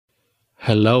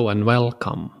Hello and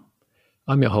welcome.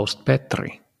 I'm your host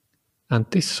Petri, and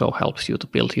this show helps you to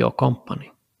build your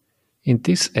company. In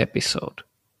this episode,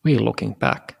 we're looking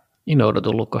back in order to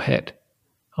look ahead.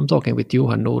 I'm talking with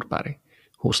Johan Norberg,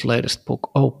 whose latest book,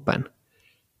 Open,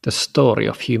 The Story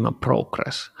of Human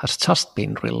Progress, has just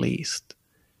been released.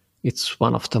 It's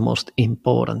one of the most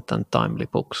important and timely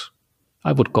books.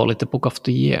 I would call it the book of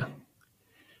the year.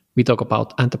 We talk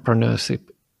about entrepreneurship,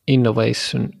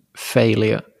 innovation,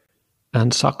 failure,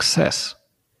 and success,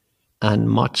 and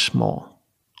much more.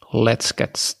 Let's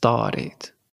get started.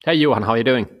 Hey Johan, how are you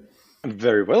doing?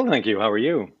 Very well, thank you. How are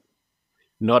you?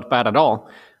 Not bad at all.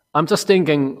 I'm just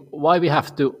thinking why we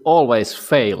have to always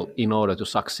fail in order to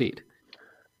succeed.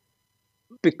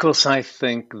 Because I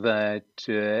think that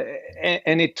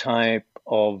any type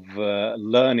of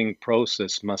learning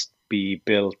process must be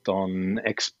built on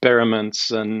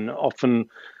experiments, and often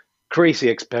crazy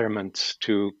experiments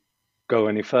to go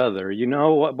any further. You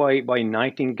know why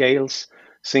nightingales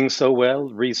sing so well?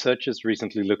 Researchers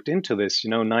recently looked into this. You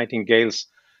know, nightingales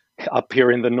up here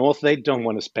in the north, they don't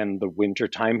want to spend the winter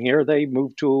time here. They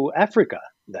move to Africa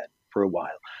then for a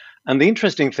while. And the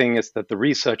interesting thing is that the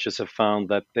researchers have found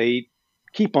that they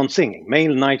keep on singing.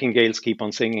 Male nightingales keep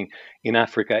on singing in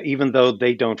Africa, even though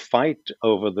they don't fight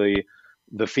over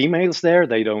the females there.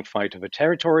 They don't fight over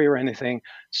territory or anything.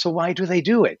 So why do they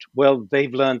do it? Well,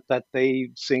 they've learned that they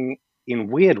sing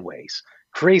in weird ways,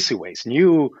 crazy ways,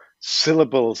 new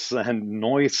syllables and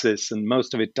noises, and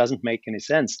most of it doesn't make any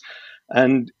sense.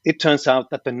 And it turns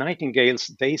out that the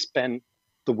nightingales, they spend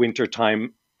the winter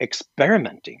time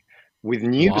experimenting with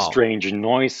new strange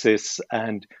noises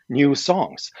and new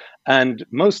songs. And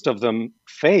most of them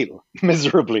fail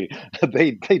miserably.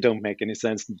 They don't make any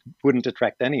sense, wouldn't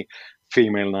attract any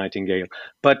female nightingale.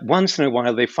 But once in a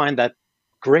while, they find that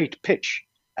great pitch.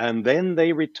 And then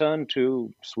they return to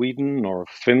Sweden or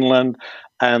Finland,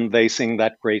 and they sing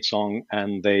that great song,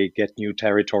 and they get new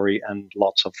territory and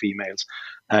lots of females.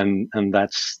 And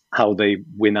that's how they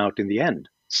win out in the end.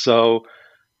 So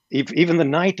if even the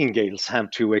nightingales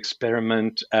have to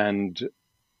experiment and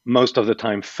most of the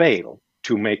time fail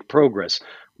to make progress,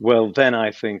 well, then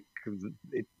I think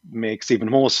it makes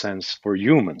even more sense for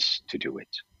humans to do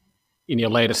it. In your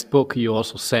latest book, you're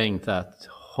also saying that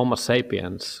Homo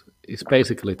sapiens is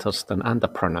basically just an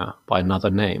entrepreneur by another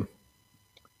name.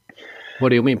 What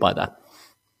do you mean by that?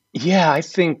 Yeah, I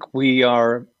think we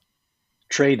are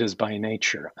traders by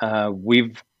nature.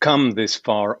 We've come this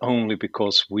far only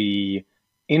because we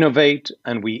innovate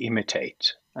and we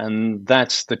imitate. And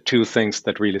that's the two things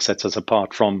that really sets us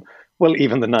apart from, well,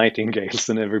 even the nightingales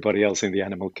and everybody else in the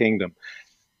animal kingdom.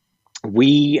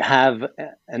 We have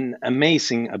an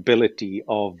amazing ability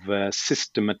of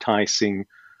systematizing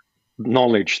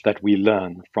knowledge that we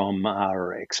learn from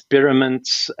our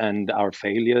experiments and our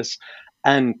failures,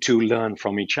 and to learn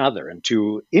from each other and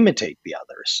to imitate the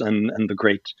others and the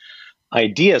great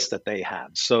ideas that they have,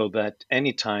 so that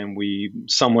anytime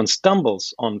someone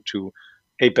stumbles onto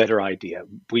a better idea,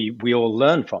 we all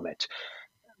learn from it.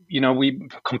 You know,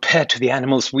 compared to the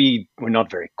animals, we're not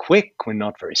very quick, we're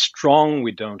not very strong,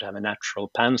 we don't have a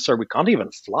natural panzer, we can't even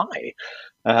fly.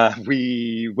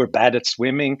 We're bad at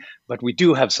swimming, but we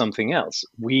do have something else.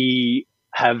 We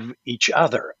have each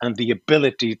other and the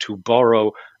ability to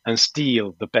borrow and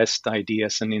steal the best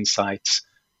ideas and insights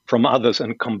from others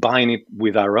and combine it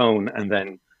with our own and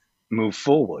then move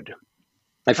forward.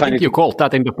 I think you called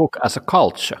that in the book as a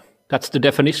culture. That's the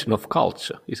definition of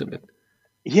culture, isn't it?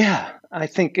 Yeah, I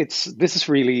think this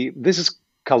is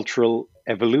cultural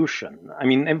evolution. I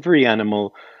mean, every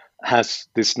animal has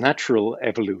this natural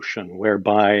evolution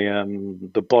whereby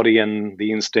the body and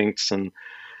the instincts and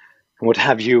what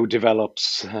have you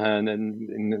develops and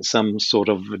in some sort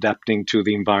of adapting to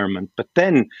the environment. But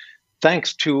then,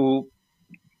 thanks to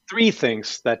three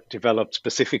things that developed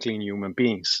specifically in human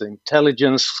beings: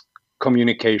 intelligence,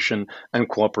 communication, and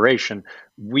cooperation,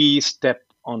 we step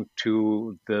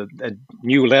onto a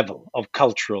new level of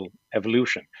cultural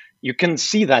evolution. You can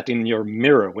see that in your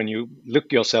mirror. When you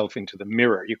look yourself into the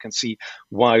mirror, you can see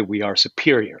why we are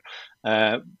superior.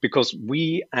 Because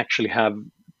we actually have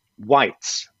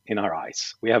whites in our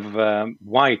eyes. We have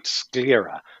white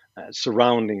sclera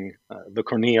surrounding the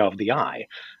cornea of the eye.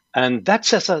 And that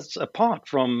sets us apart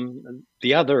from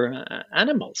the other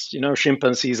animals. You know,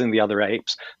 chimpanzees and the other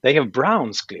apes, they have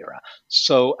brown sclera,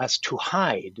 so as to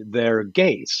hide their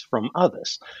gaze from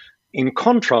others. In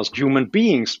contrast, human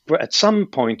beings, at some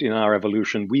point in our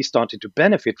evolution, we started to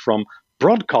benefit from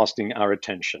broadcasting our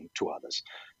attention to others.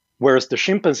 Whereas the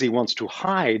chimpanzee wants to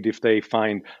hide if they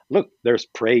find, look, there's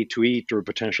prey to eat or a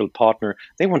potential partner.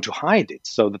 They want to hide it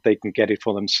so that they can get it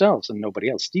for themselves and nobody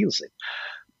else steals it.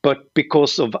 But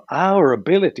because of our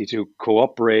ability to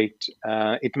cooperate,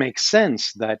 it makes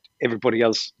sense that everybody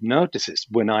else notices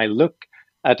when I look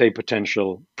at a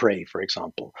potential prey, for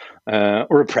example,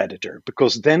 or a predator,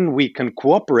 because then we can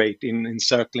cooperate in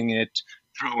encircling it,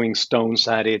 throwing stones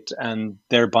at it, and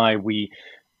thereby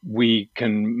we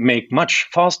can make much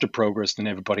faster progress than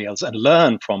everybody else and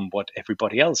learn from what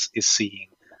everybody else is seeing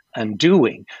and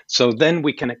doing. So then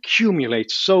we can accumulate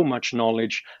so much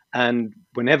knowledge, and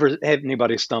whenever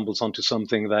anybody stumbles onto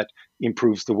something that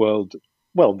improves the world,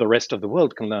 well, the rest of the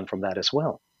world can learn from that as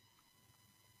well.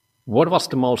 What was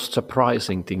the most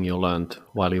surprising thing you learned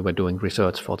while you were doing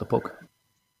research for the book?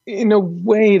 In a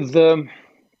way, the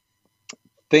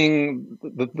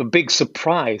big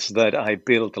surprise that I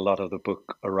built a lot of the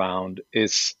book around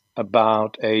is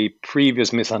about a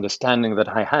previous misunderstanding that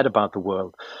I had about the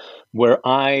world, where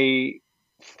I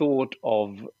thought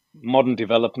of modern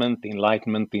development, the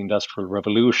Enlightenment, the Industrial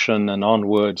Revolution, and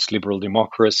onwards liberal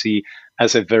democracy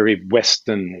as a very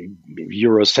Western,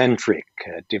 Eurocentric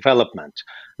development.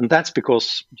 And that's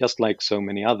because, just like so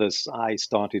many others, I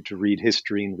started to read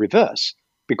history in reverse.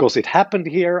 Because it happened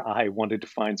here, I wanted to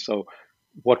find, so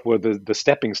what were the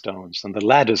stepping stones and the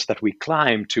ladders that we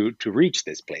climbed to reach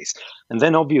this place? And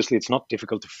then obviously it's not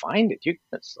difficult to find it.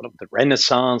 That's sort of the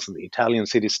Renaissance and the Italian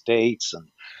city-states and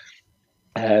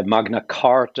Magna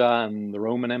Carta and the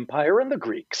Roman Empire and the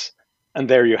Greeks. And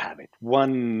there you have it,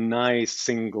 one nice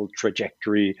single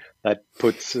trajectory that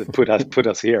put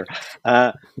us here.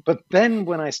 But then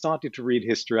when I started to read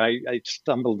history, I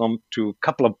stumbled onto a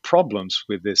couple of problems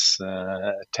with this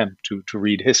attempt to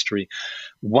read history.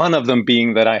 One of them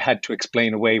being that I had to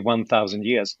explain away 1,000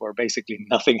 years where basically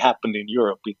nothing happened in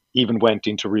Europe. We even went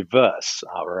into reverse,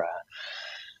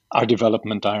 our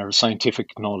development, our scientific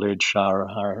knowledge,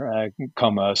 our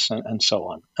commerce, and so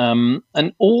on.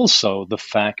 And also the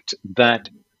fact that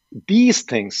these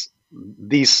things,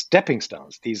 these stepping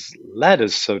stones, these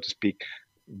ladders, so to speak,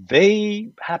 they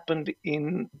happened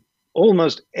in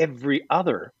almost every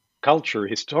other culture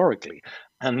historically.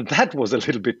 And that was a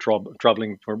little bit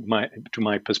troubling to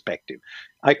my perspective.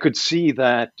 I could see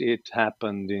that it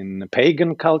happened in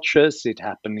pagan cultures, it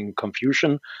happened in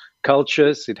Confucian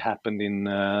cultures, it happened in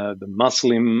the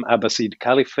Muslim Abbasid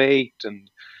Caliphate, and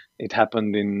it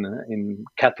happened in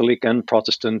Catholic and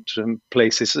Protestant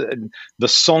places. The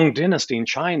Song dynasty in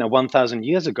China 1,000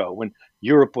 years ago, when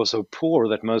Europe was so poor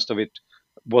that most of it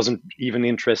wasn't even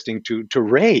interesting to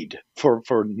raid for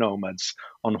nomads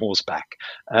on horseback.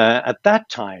 At that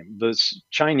time, the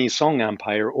Chinese Song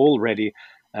Empire already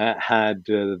had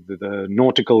the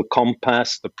nautical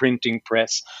compass, the printing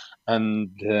press, and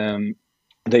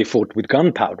they fought with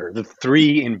gunpowder, the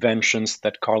three inventions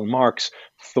that Karl Marx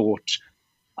thought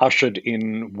ushered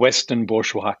in Western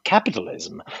bourgeois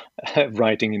capitalism,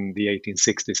 writing in the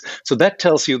 1860s. So that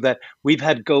tells you that we've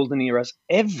had golden eras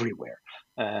everywhere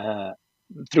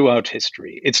throughout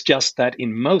history. It's just that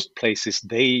in most places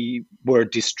they were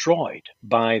destroyed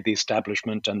by the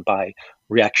establishment and by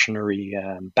reactionary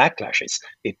backlashes.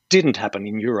 It didn't happen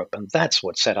in Europe, and that's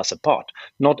what set us apart,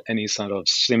 not any sort of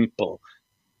simple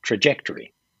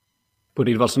trajectory. But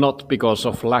it was not because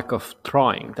of lack of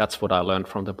trying. That's what I learned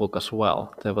from the book as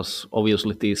well. There was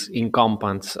obviously these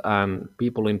incumbents and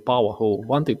people in power who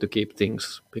wanted to keep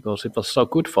things because it was so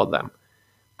good for them.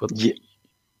 But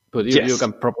you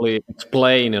can probably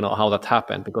explain, how that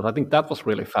happened, because I think that was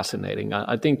really fascinating.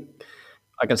 I think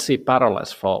I can see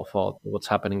parallels for what's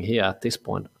happening here at this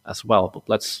point as well. But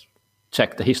let's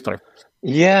check the history.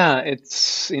 Yeah,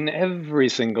 it's in every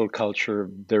single culture,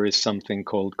 there is something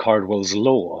called Cardwell's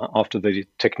Law, after the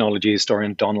technology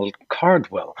historian Donald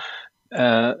Cardwell.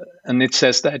 And it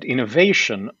says that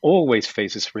innovation always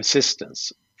faces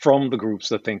resistance from the groups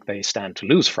that think they stand to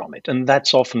lose from it. And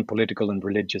that's often political and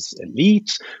religious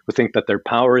elites who think that their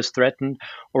power is threatened,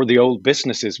 or the old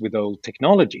businesses with old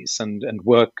technologies, and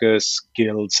workers,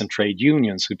 guilds, and trade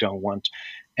unions who don't want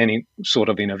any sort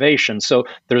of innovation. So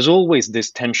there's always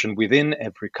this tension within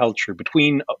every culture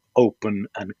between open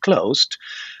and closed.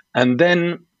 And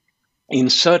then in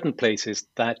certain places,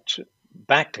 that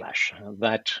backlash,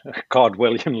 that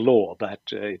Cardwellian law, that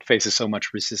it faces so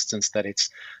much resistance that it's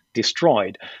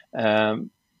destroyed.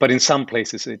 But in some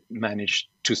places, it managed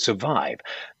to survive.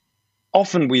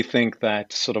 Often we think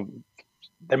that sort of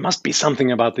there must be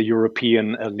something about the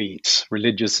European elites,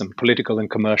 religious and political and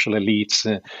commercial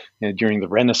elites during the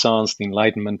Renaissance, the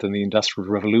Enlightenment, and the Industrial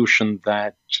Revolution,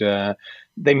 that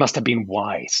they must have been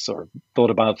wise or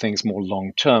thought about things more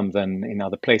long-term than in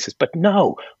other places. But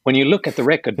no, when you look at the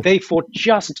record, they fought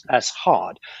just as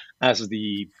hard as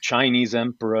the Chinese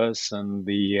emperors and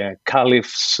the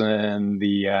caliphs and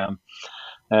the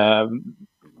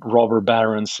robber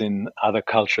barons in other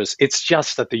cultures. It's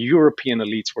just that the European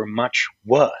elites were much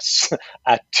worse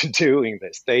at doing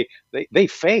this. They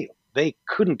failed. They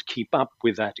couldn't keep up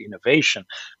with that innovation.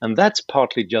 And that's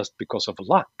partly just because of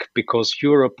luck, because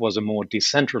Europe was a more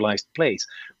decentralized place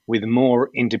with more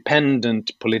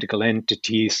independent political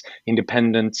entities,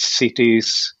 independent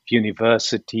cities,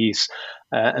 universities,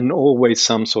 and always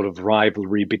some sort of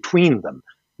rivalry between them,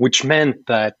 which meant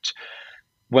that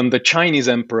when the Chinese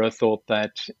emperor thought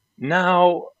that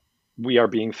now we are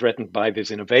being threatened by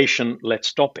this innovation, let's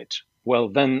stop it. Well,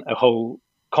 then a whole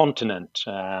continent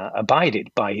abided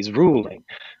by his ruling.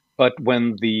 But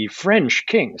when the French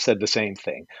king said the same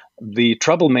thing, the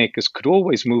troublemakers could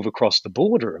always move across the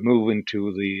border, move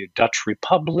into the Dutch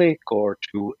Republic or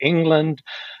to England.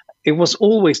 It was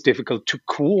always difficult to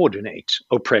coordinate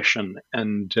oppression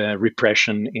and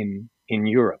repression in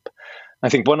Europe. I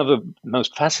think one of the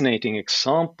most fascinating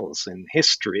examples in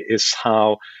history is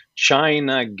how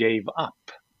China gave up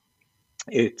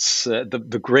its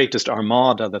the greatest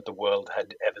armada that the world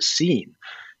had ever seen.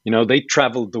 You know, they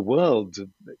traveled the world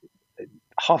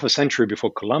half a century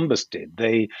before Columbus did.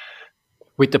 They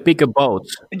with the bigger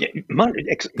boats.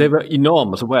 They were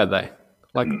enormous, were they?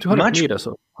 Like 200 meters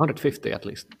or 150 at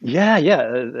least. Yeah.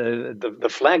 The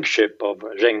flagship of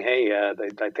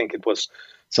Zhenghai, I think it was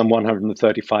some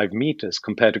 135 meters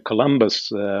compared to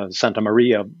Columbus, Santa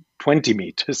Maria, 20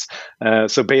 meters.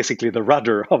 So basically the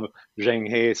rudder of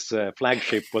Zhenghai's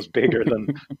flagship was bigger than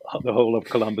the whole of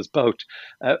Columbus' boat.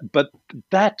 But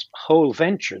that whole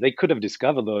venture, they could have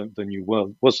discovered the New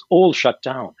World, was all shut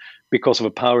down because of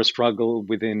a power struggle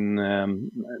within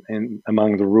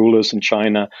among the rulers in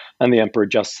China. And the emperor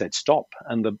just said stop.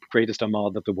 And the greatest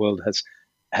armada that the world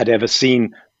had ever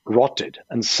seen rotted,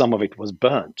 and some of it was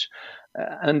burnt.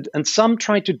 And some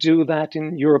tried to do that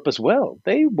in Europe as well.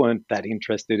 They weren't that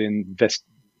interested in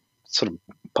sort of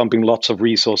pumping lots of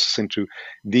resources into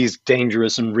these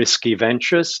dangerous and risky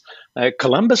ventures.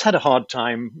 Columbus had a hard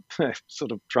time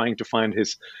sort of trying to find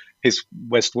his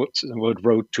westward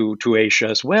road to Asia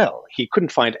as well. He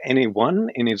couldn't find anyone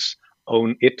in his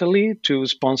own Italy to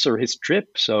sponsor his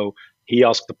trip, so he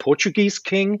asked the Portuguese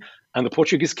king. And the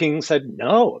Portuguese king said,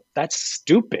 no, that's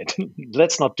stupid.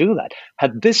 Let's not do that.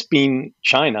 Had this been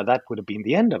China, that would have been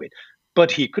the end of it. But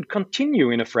he could continue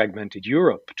in a fragmented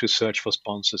Europe to search for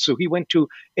sponsors. So he went to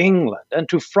England and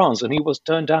to France, and he was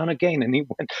turned down again. And he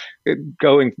went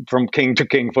going from king to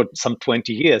king for some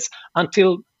 20 years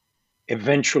until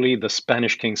eventually the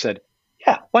Spanish king said,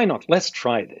 yeah, why not? Let's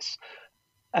try this.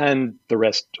 And the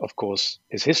rest, of course,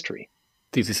 is history.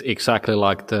 This is exactly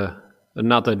like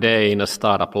another day in a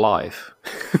startup life.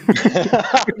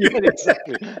 Yeah,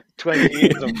 exactly. 20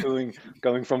 years of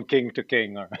going from king to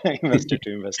king or investor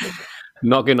to investor.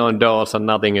 Knocking on doors and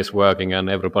nothing is working and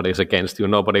everybody's against you.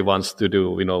 Nobody wants to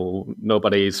do,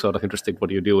 nobody is sort of interested in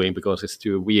what you're doing because it's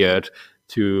too weird,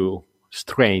 too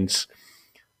strange.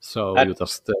 So you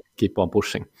just keep on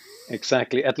pushing.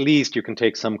 Exactly. At least you can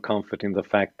take some comfort in the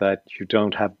fact that you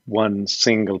don't have one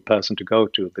single person to go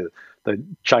to, the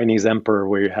Chinese emperor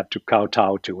where you have to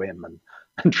kowtow to him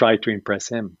and try to impress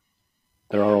him.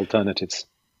 There are alternatives.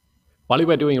 While you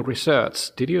were doing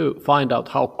research, did you find out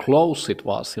how close it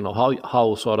was?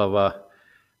 How sort of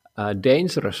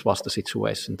dangerous was the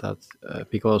situation? That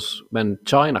because when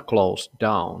China closed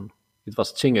down, it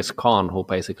was Genghis Khan who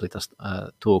basically just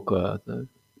took the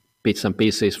bits and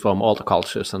pieces from all the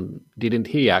cultures, and didn't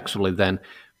he actually then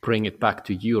bring it back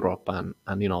to Europe and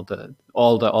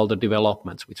all the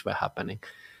developments which were happening?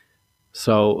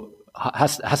 So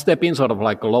has there been sort of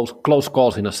like close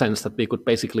calls in a sense that we could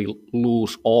basically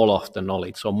lose all of the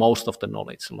knowledge or most of the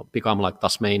knowledge, become like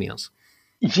Tasmanians?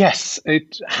 Yes,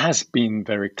 it has been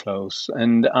very close,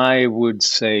 and I would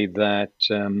say that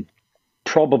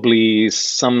probably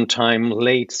sometime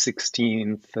late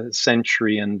 16th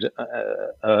century and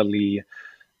early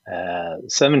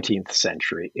 17th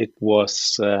century, it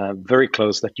was very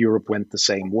close that Europe went the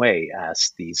same way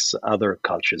as these other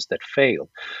cultures that failed.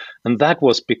 And that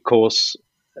was because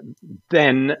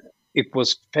then it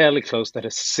was fairly close that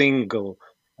a single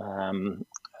royal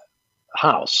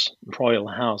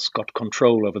house, got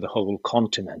control over the whole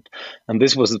continent. And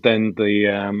this was then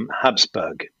the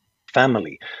Habsburg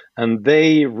family. And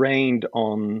they reigned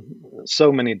on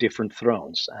so many different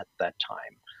thrones at that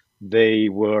time. They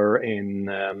were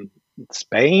in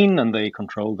Spain, and they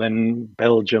controlled then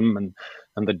Belgium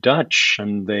and the Dutch,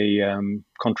 and they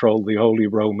controlled the Holy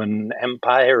Roman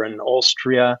Empire and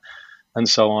Austria and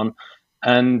so on.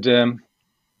 And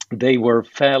they were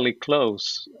fairly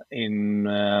close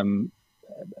in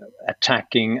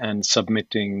attacking and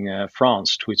submitting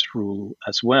France to its rule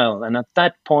as well. And at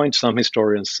that point, some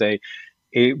historians say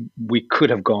we could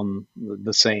have gone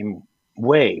the same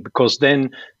way, because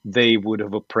then they would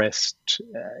have oppressed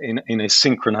in a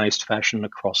synchronized fashion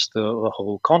across the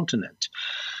whole continent.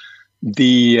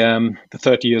 The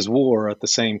 30 Years' War, at the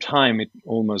same time, it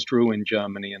almost ruined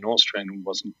Germany and Austria, and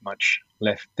wasn't much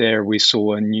left there. We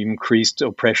saw an increased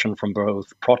oppression from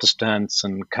both Protestants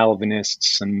and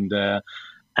Calvinists, and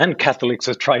Catholics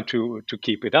have tried to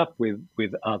keep it up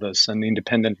with others, and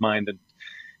independent-minded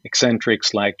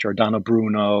eccentrics like Giordano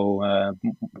Bruno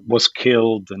was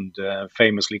killed, and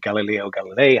famously Galileo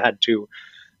Galilei had to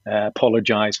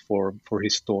apologize for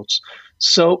his thoughts.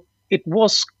 So it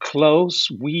was close.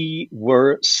 We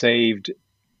were saved,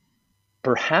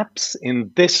 perhaps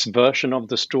in this version of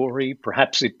the story.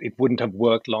 Perhaps it wouldn't have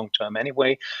worked long term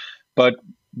anyway, but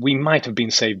we might have been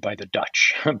saved by the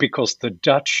Dutch, because the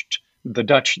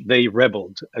Dutch, they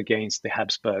rebelled against the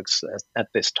Habsburgs at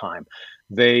this time.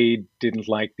 They didn't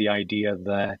like the idea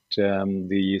that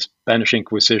the Spanish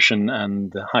Inquisition and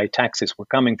the high taxes were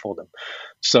coming for them.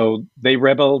 So they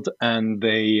rebelled, and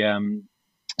they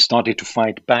started to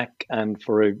fight back. And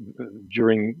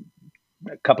during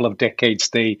a couple of decades,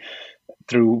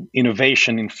 through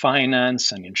innovation in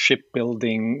finance and in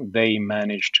shipbuilding, they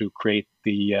managed to create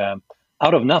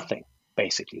out of nothing.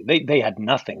 Basically, they had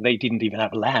nothing. They didn't even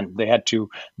have land. They had to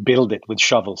build it with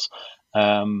shovels.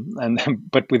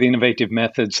 But with innovative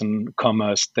methods and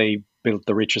commerce, they built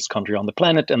the richest country on the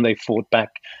planet, and they fought back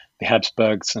the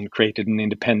Habsburgs and created an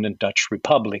independent Dutch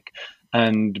republic.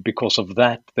 And because of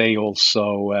that, they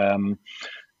also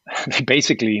they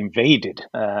basically invaded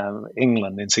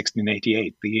England in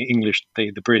 1688. The English,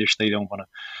 the British, they don't want to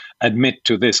admit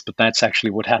to this, but that's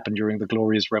actually what happened during the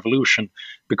Glorious Revolution,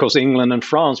 because England and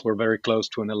France were very close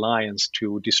to an alliance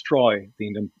to destroy the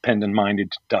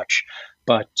independent-minded Dutch.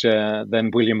 But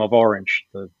then William of Orange,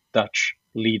 the Dutch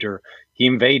leader, he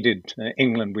invaded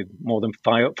England with more than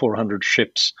 400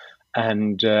 ships,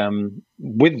 and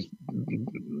with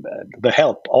the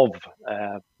help of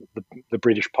the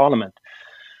British Parliament.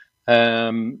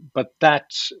 But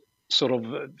that sort of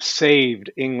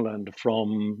saved England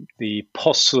from the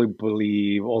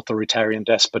possibly authoritarian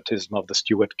despotism of the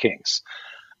Stuart kings.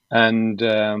 And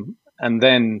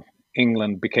then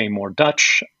England became more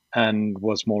Dutch and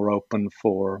was more open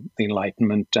for the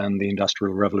Enlightenment and the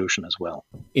Industrial Revolution as well.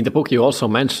 In the book, you also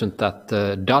mentioned that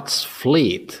the Dutch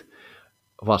fleet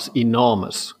was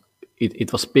enormous.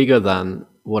 It was bigger than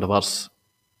what was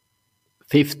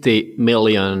 50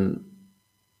 million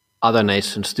other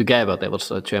nations together. There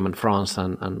was German, France,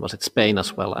 and was it Spain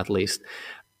as well, at least.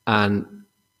 And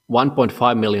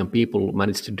 1.5 million people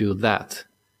managed to do that.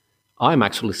 I'm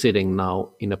actually sitting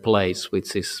now in a place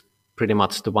which is pretty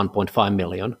much the 1.5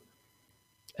 million,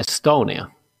 Estonia.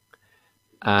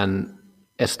 And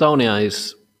Estonia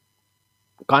is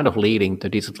kind of leading the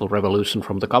digital revolution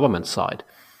from the government side.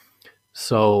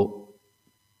 So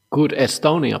could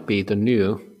Estonia be the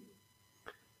new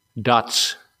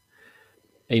Dutch,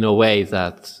 in a way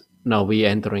that now we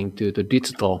entering to the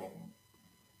digital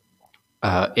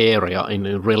area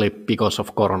in really, because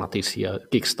of Corona this year,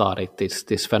 kickstarted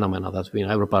this phenomena that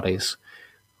everybody is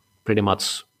pretty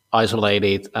much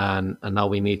isolated, and now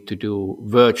we need to do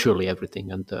virtually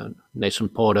everything, and the nation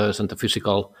borders and the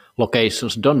physical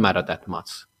locations don't matter that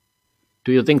much.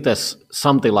 Do you think there's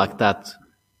something like that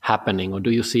happening, or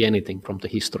do you see anything from the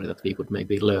history that we could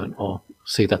maybe learn or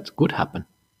see that could happen?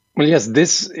 Well, yes,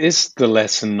 this is the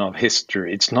lesson of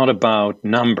history. It's not about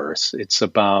numbers. It's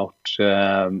about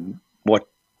what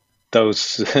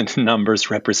those numbers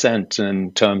represent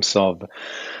in terms of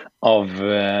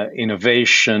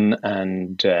innovation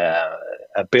and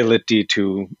ability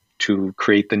to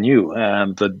create the new.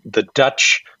 The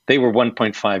Dutch, they were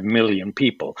 1.5 million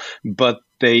people, but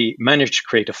they managed to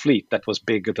create a fleet that was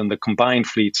bigger than the combined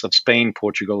fleets of Spain,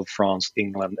 Portugal, France,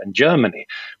 England, and Germany,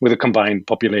 with a combined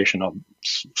population of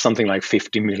something like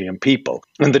 50 million people.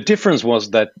 And the difference was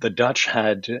that the Dutch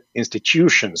had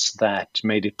institutions that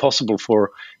made it possible for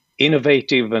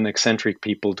innovative and eccentric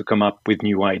people to come up with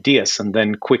new ideas, and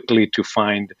then quickly to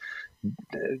find,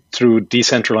 through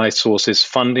decentralized sources,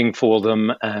 funding for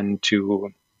them and to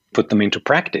put them into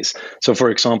practice. So, for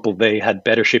example, they had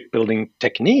better shipbuilding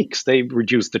techniques. They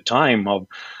reduced the time of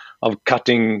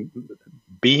cutting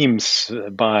beams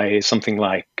by something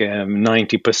like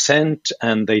 90%,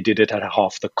 and they did it at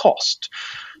half the cost.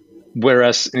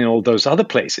 Whereas in all those other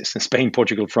places, in Spain,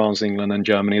 Portugal, France, England, and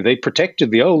Germany, they protected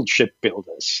the old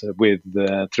shipbuilders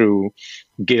through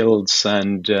guilds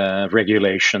and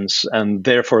regulations, and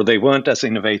therefore they weren't as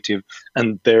innovative,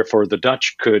 and therefore the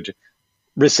Dutch could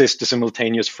resist the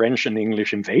simultaneous French and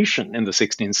English invasion in the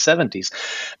 1670s.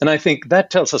 And I think that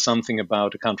tells us something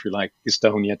about a country like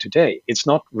Estonia today. It's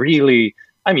not really,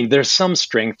 I mean, there's some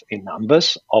strength in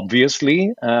numbers,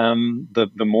 obviously. The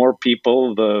more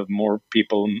people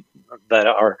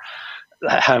that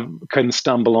can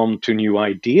stumble onto new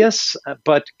ideas.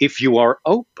 But if you are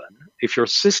open, if your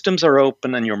systems are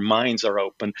open and your minds are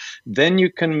open, then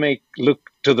you can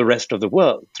look to the rest of the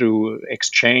world through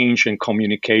exchange and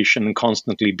communication and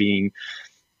constantly being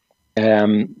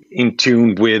in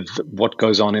tune with what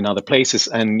goes on in other places,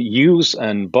 and use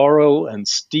and borrow and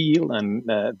steal and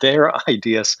their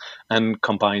ideas and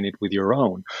combine it with your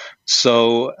own.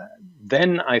 So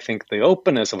then I think the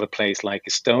openness of a place like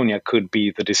Estonia could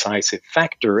be the decisive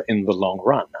factor in the long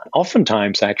run.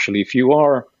 Oftentimes, actually,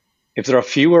 if there are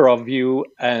fewer of you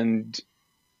and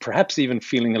perhaps even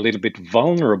feeling a little bit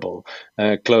vulnerable,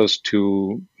 close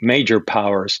to major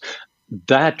powers,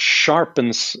 that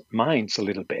sharpens minds a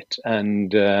little bit,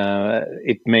 and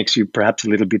it makes you perhaps a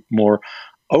little bit more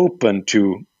open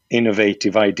to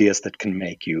innovative ideas that can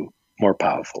make you more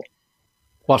powerful.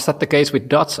 Was that the case with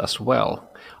Dutch as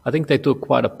well? I think they took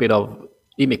quite a bit of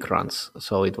immigrants,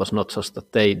 so it was not just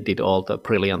that they did all the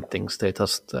brilliant things, they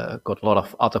just got a lot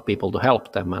of other people to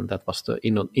help them, and that was the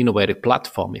innovative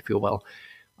platform, if you will.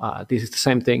 This is the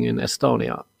same thing in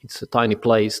Estonia. It's a tiny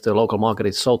place. The local market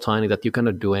is so tiny that you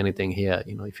cannot do anything here.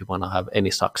 If you want to have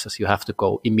any success, you have to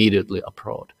go immediately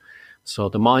abroad. So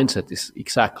the mindset is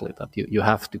exactly that you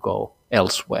have to go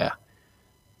elsewhere,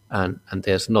 and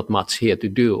there's not much here to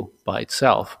do by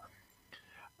itself.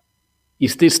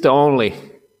 Is this the only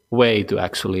way to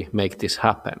actually make this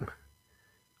happen,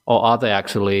 or are there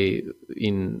actually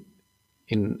in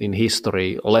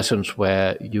history lessons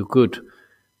where you could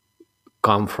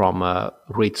come from a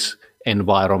rich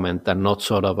environment and not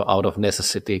sort of out of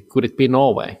necessity? Could it be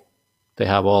Norway? They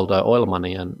have all the oil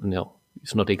money, and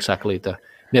it's not exactly the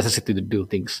necessity to do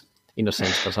things in a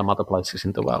sense for some other places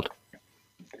in the world.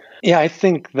 Yeah, I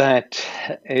think that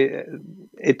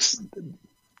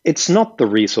it's not the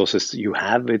resources you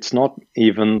have. It's not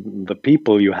even the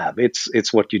people you have.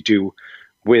 It's what you do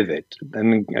with it.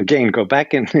 And again, go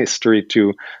back in history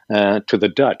to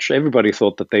the Dutch. Everybody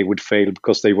thought that they would fail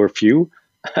because they were few.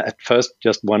 At first,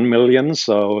 just 1 million,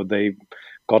 so they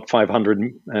got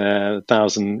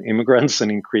 500,000 immigrants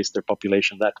and increased their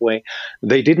population that way.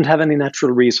 They didn't have any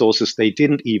natural resources. They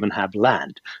didn't even have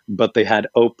land, but they had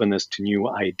openness to new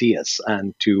ideas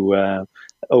and to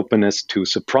openness to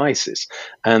surprises.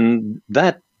 And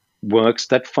that works,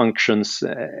 that functions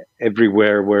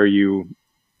everywhere where you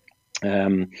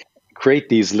create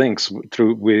these links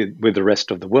with the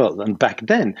rest of the world. And back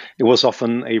then, it was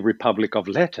often a republic of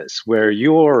letters, where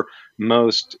your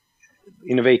most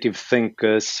innovative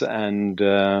thinkers and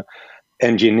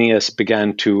engineers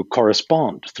began to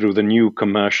correspond through the new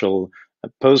commercial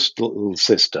postal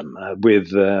system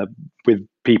with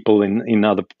people in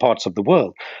other parts of the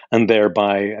world, and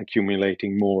thereby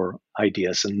accumulating more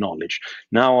ideas and knowledge.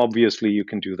 Now, obviously, you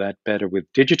can do that better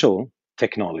with digital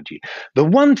technology. The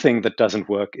one thing that doesn't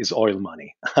work is oil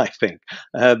money, I think.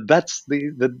 That's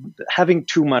the having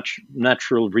too much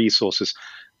natural resources.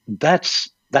 That's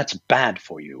bad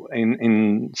for you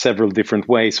in several different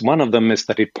ways. One of them is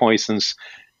that it poisons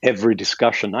every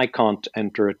discussion. I can't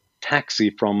enter a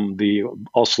taxi from the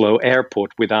Oslo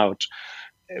airport without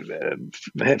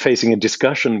facing a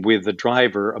discussion with the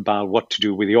driver about what to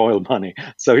do with the oil money.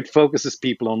 So it focuses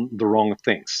people on the wrong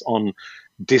things, on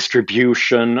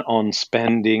distribution, on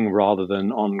spending rather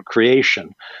than on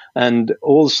creation. And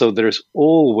also there's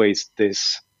always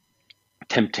this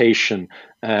temptation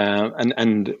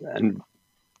and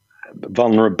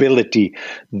vulnerability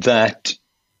that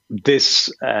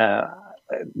this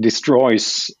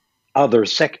destroys other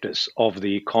sectors of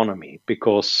the economy,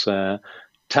 because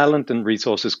talent and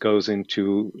resources goes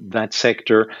into that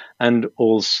sector, and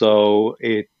also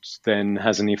it then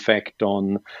has an effect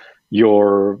on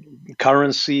your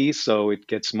currency, so it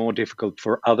gets more difficult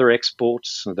for other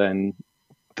exports than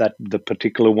the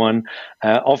particular one.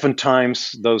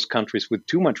 Oftentimes, those countries with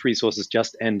too much resources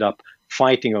just end up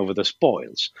fighting over the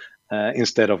spoils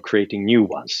instead of creating new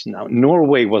ones. Now,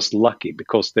 Norway was lucky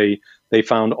because they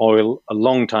found oil a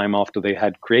long time after they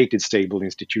had created stable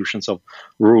institutions of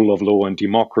rule of law and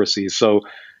democracy. So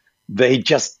they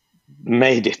just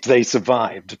made it, they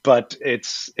survived, but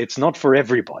it's not for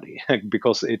everybody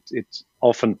because it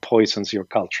often poisons your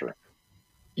culture.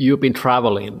 You've been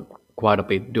traveling quite a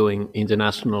bit, doing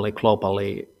internationally,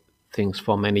 globally things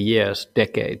for many years,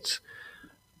 decades.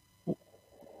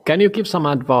 Can you give some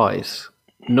advice,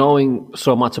 knowing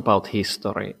so much about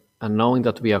history and knowing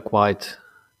that we are quite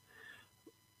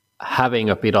having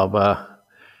a bit of a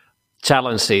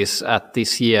challenges at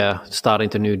this year, starting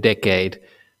the new decade.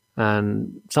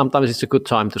 And sometimes it's a good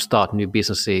time to start new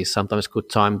businesses, sometimes good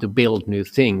time to build new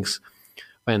things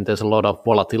when there's a lot of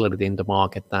volatility in the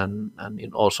market and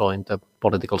also in the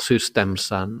political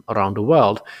systems and around the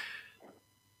world.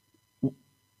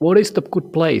 What is the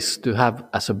good place to have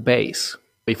as a base?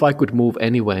 If I could move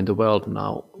anywhere in the world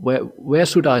now, where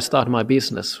should I start my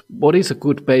business? What is a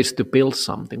good base to build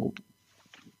something?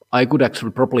 I could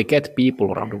actually probably get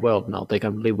people around the world now. They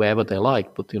can live wherever they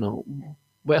like, but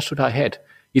where should I head?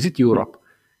 Is it Europe?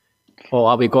 Or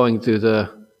are we going to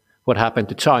what happened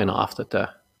to China after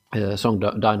the Song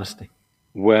dynasty?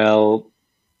 Well,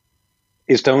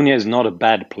 Estonia is not a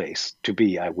bad place to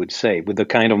be, I would say, with the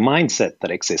kind of mindset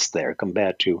that exists there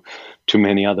compared to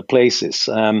many other places.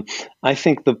 I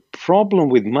think the problem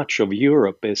with much of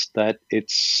Europe is that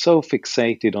it's so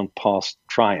fixated on past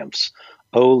triumphs,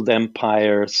 old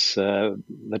empires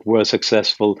that were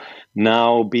successful,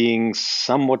 now being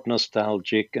somewhat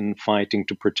nostalgic and fighting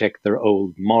to protect their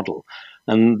old model.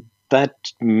 And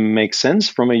that makes sense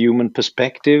from a human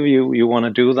perspective. You want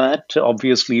to do that,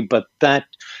 obviously, but that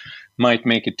might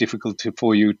make it difficult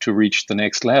for you to reach the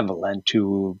next level and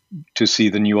to see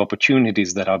the new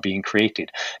opportunities that are being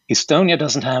created. Estonia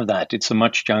doesn't have that. It's a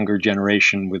much younger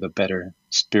generation with a better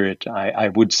spirit, I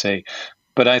would say.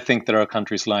 But I think there are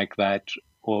countries like that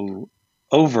all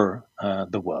over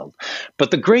the world.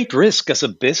 But the great risk as a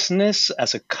business,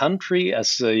 as a country,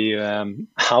 as a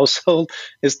household,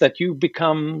 is that you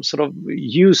become sort of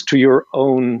used to your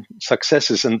own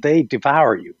successes and they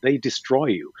devour you, they destroy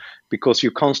you, because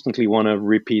you constantly want to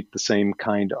repeat the same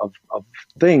kind of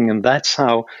thing. And that's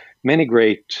how many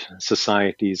great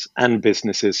societies and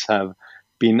businesses have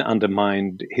been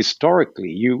undermined historically.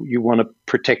 You want to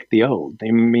protect the old.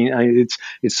 I mean, it's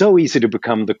so easy to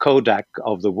become the Kodak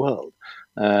of the world,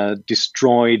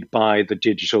 destroyed by the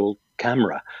digital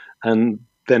camera. And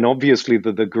then obviously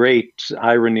the great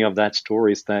irony of that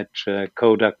story is that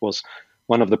Kodak was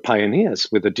one of the pioneers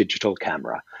with the digital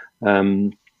camera.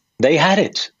 They had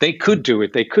it. They could do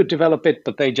it. They could develop it,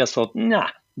 but they just thought, nah,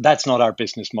 that's not our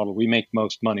business model. We make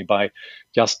most money by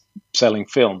just selling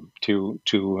film to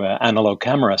analog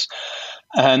cameras.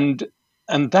 And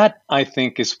that, I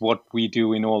think, is what we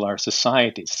do in all our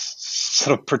societies,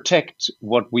 sort of protect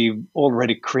what we've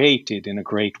already created in a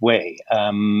great way.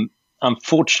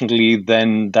 Unfortunately,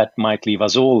 then that might leave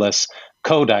us all as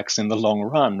Kodaks in the long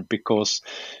run, because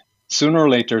sooner or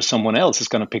later, someone else is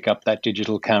going to pick up that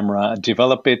digital camera,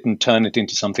 develop it and turn it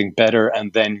into something better,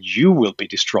 and then you will be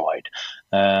destroyed.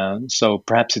 So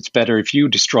perhaps it's better if you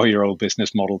destroy your old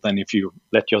business model than if you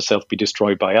let yourself be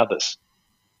destroyed by others.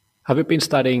 Have you been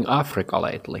studying Africa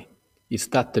lately? Is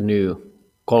that the new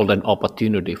golden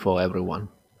opportunity for everyone?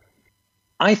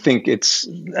 I think it's,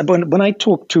 when I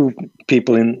talk to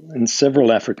people in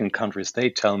several African countries, they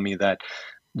tell me that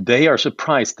they are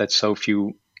surprised that so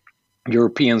few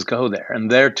Europeans go there. And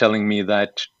they're telling me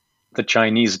that the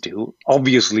Chinese do.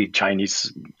 Obviously,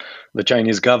 the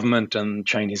Chinese government and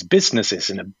Chinese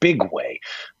businesses in a big way.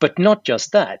 But not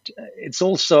just that. It's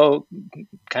also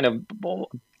kind of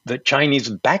the Chinese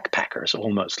backpackers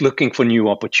almost looking for new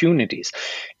opportunities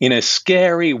in a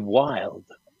scary, wild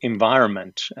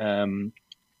environment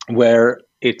where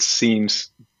it seems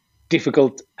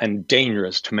difficult and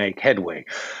dangerous to make headway.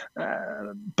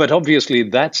 But obviously,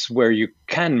 that's where you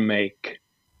can make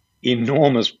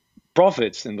enormous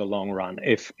profits in the long run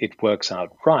if it works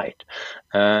out right.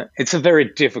 It's a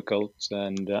very difficult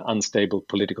and unstable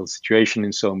political situation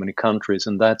in so many countries,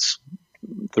 and that's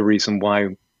the reason why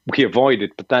we avoid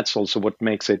it. But that's also what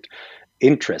makes it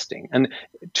interesting. And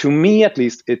to me, at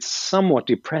least, it's somewhat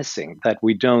depressing that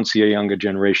we don't see a younger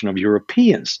generation of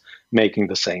Europeans making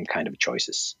the same kind of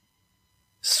choices.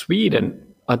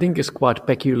 Sweden, I think, is quite a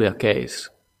peculiar case.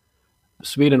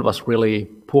 Sweden was really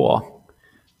poor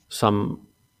some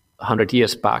 100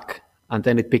 years back, and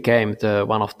then it became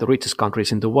one of the richest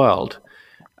countries in the world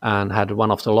and had one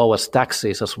of the lowest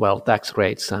taxes as well, tax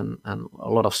rates, and a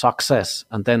lot of success.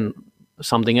 And then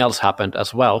something else happened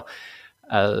as well.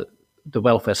 The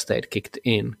welfare state kicked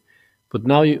in. But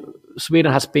now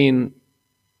Sweden has been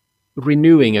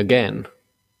renewing again.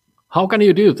 How can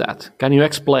you do that? Can you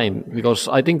explain? Because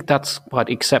I think that's quite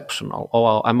exceptional.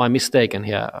 Or am I mistaken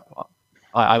here?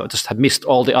 I just have missed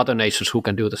all the other nations who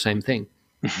can do the same thing.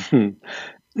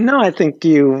 No, I think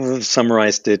you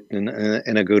summarized it in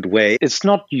a good way. It's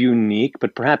not unique,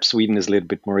 but perhaps Sweden is a little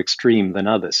bit more extreme than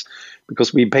others,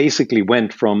 because we basically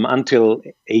went from, until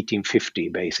 1850,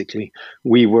 basically,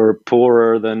 we were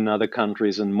poorer than other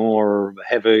countries and more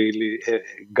heavily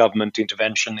government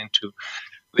intervention into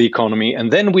the economy.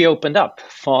 And then we opened up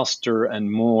faster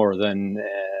and more than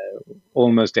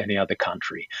almost any other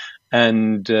country.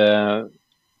 And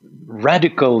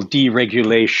radical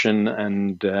deregulation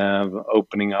and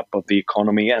opening up of the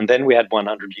economy. And then we had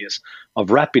 100 years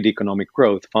of rapid economic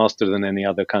growth, faster than any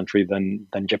other country than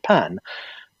Japan.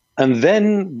 And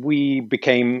then we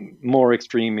became more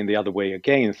extreme in the other way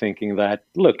again, thinking that,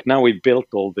 look, now we've built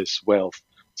all this wealth,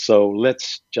 so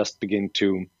let's just begin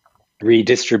to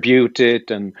redistribute it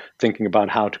and thinking about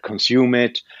how to consume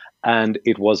it. And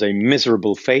it was a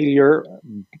miserable failure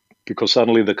because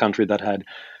suddenly the country that had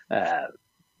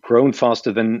grown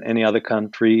faster than any other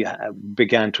country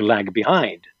began to lag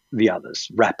behind the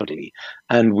others rapidly.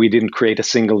 And we didn't create a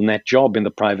single net job in the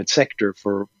private sector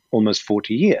for almost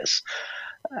 40 years.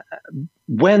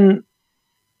 When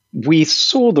we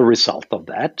saw the result of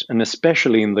that, and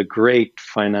especially in the great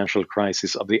financial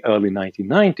crisis of the early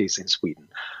 1990s in Sweden,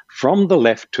 from the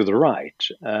left to the right,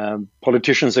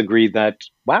 politicians agreed that,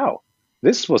 wow,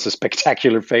 this was a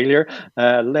spectacular failure.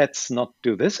 Let's not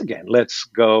do this again. Let's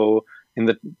go in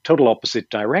the total opposite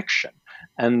direction.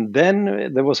 And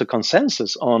then there was a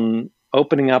consensus on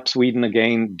opening up Sweden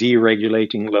again,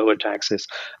 deregulating, lower taxes,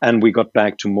 and we got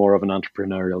back to more of an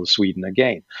entrepreneurial Sweden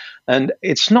again. And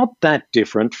it's not that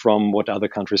different from what other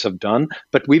countries have done,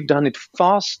 but we've done it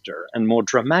faster and more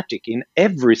dramatic in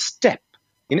every step,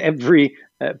 in every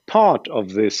part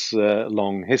of this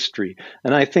long history.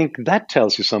 And I think that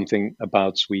tells you something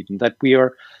about Sweden, that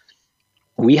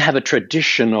we have a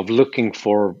tradition of looking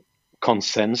for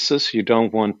consensus. You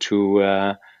don't want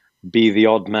to be the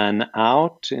odd man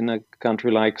out in a country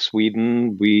like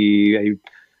Sweden. A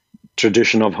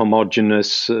tradition of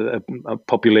homogeneous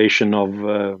population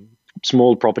of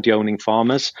small property owning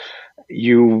farmers.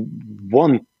 You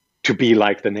want to be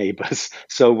like the neighbors.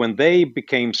 So when they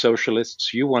became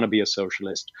socialists, you want to be a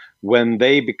socialist. When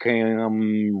they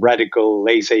became radical,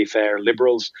 laissez-faire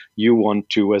liberals, you want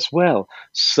to as well.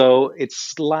 So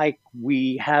it's like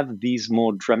we have these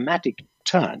more dramatic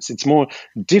turns. It's more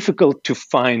difficult to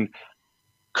find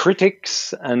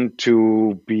critics and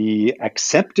to be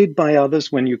accepted by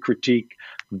others when you critique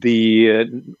the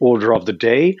order of the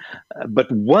day.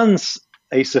 But once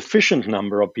a sufficient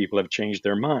number of people have changed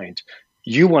their mind,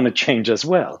 you want to change as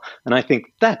well. And I think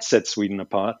that sets Sweden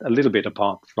apart, a little bit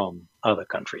apart from other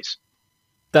countries.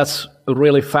 That's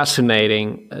really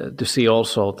fascinating to see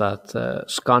also that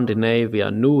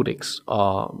Scandinavia, Nordics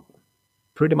are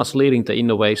pretty much leading the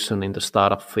innovation in the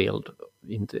startup field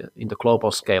in the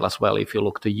global scale as well. If you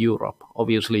look to Europe,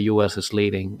 obviously US is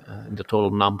leading in the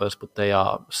total numbers, but they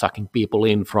are sucking people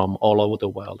in from all over the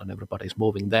world and everybody's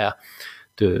moving there.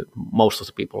 Most of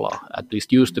the people are at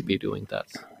least used to be doing that,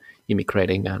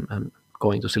 immigrating and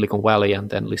going to Silicon Valley and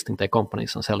then listing their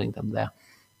companies and selling them there.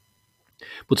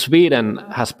 But Sweden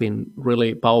has been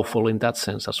really powerful in that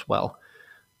sense as well.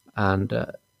 And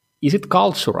is it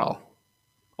cultural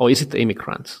or is it the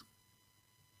immigrants?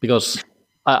 Because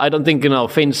I don't think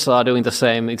Finns are doing the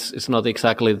same. It's not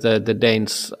exactly the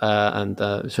Danes and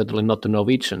certainly not the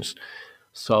Norwegians.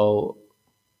 So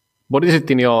what is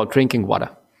it in your drinking water?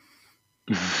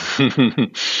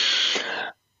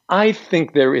 I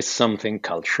think there is something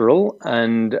cultural,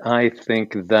 and I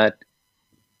think that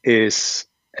is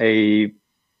a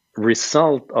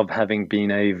result of having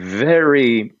been a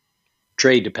very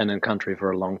trade-dependent country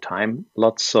for a long time.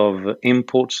 Lots of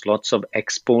imports, lots of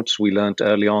exports. We learned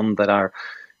early on that our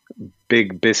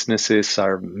big businesses,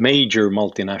 our major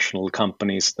multinational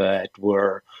companies that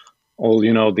were all,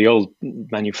 the old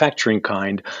manufacturing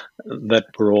kind that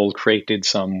were all created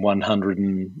some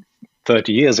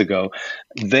 130 years ago,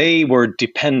 they were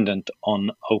dependent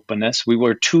on openness. We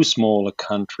were too small a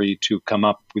country to come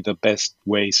up with the best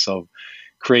ways of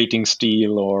creating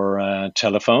steel or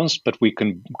telephones, but we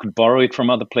could borrow it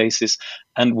from other places,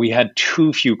 and we had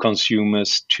too few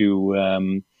consumers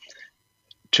to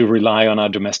rely on our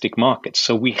domestic markets.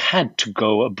 So we had to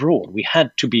go abroad. We had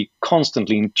to be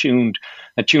constantly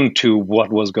attuned to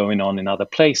what was going on in other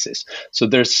places. So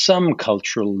there's some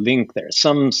cultural link there.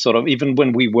 Some sort of, even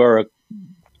when we were a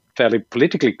fairly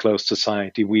politically closed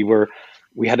society, we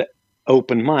had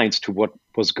open minds to what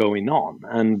was going on.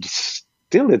 And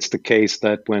still, it's the case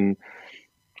that when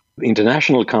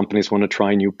international companies want to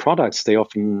try new products, they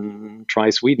often try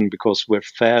Sweden because we're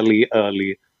fairly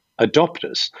early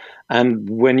adopters. And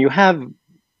when you have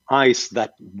eyes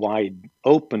that wide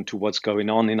open to what's going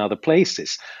on in other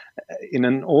places, in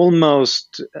an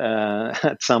almost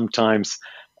sometimes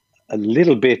a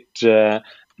little bit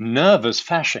nervous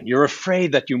fashion, you're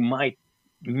afraid that you might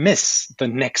miss the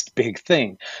next big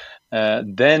thing,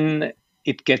 then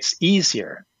it gets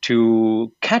easier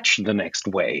to catch the next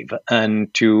wave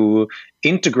and to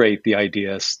integrate the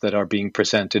ideas that are being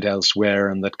presented elsewhere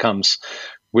and that comes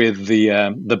with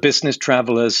the business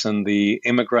travelers and the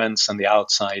immigrants and the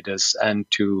outsiders, and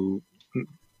to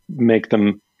make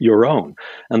them your own.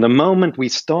 And the moment we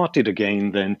started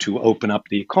again then to open up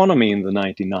the economy in the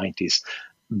 1990s,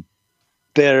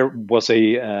 there was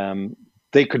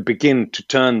they could begin to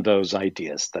turn those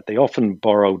ideas that they often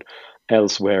borrowed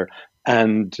elsewhere,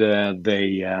 and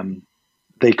they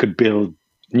could build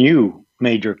new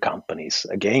major companies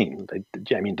again.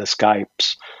 I mean, the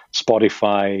Skypes,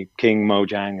 Spotify, King,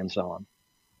 Mojang, and so on.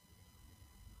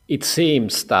 It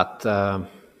seems that a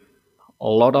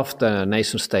lot of the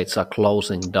nation states are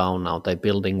closing down now. They're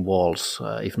building walls,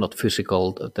 if not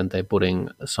physical, then they're putting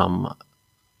some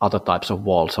other types of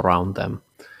walls around them.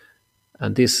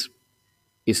 And this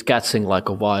is catching like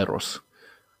a virus,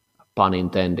 pun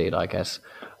intended, I guess.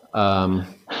 How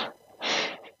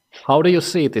do you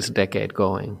see this decade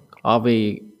going? Are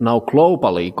we now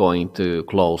globally going to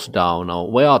close down?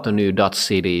 Or where are the new Dutch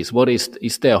cities? What is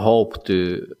there hope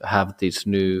to have this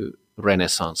new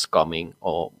renaissance coming?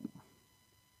 Or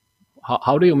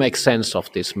how do you make sense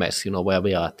of this mess, where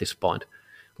we are at this point,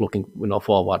 looking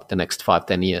forward the next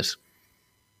 5-10 years?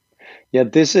 Yeah,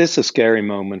 this is a scary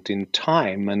moment in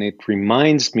time, and it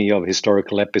reminds me of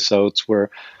historical episodes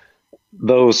where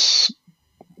those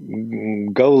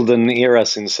golden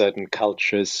eras in certain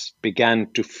cultures began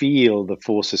to feel the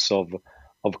forces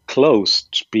of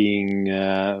closed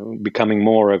becoming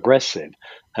more aggressive,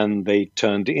 and they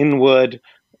turned inward,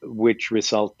 which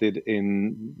resulted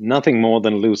in nothing more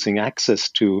than losing access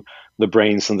to the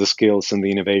brains and the skills and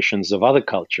the innovations of other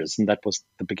cultures, and that was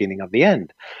the beginning of the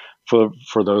end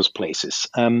for those places.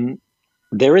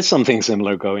 There is something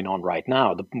similar going on right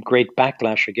now. The great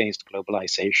backlash against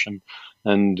globalization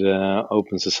and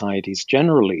open societies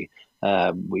generally.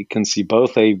 We can see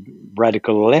both a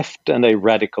radical left and a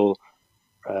radical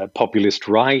populist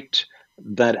right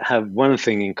that have one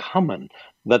thing in common,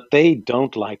 that they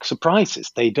don't like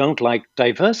surprises. They don't like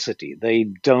diversity. They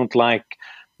don't like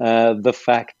the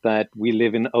fact that we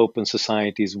live in open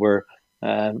societies where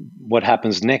what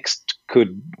happens next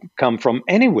could come from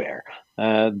anywhere.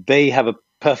 They have a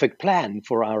perfect plan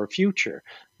for our future,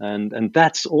 and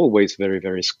that's always very,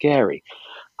 very scary.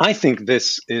 I think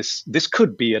this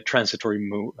could be a transitory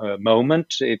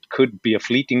moment. It could be a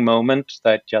fleeting moment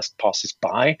that just passes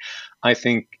by. I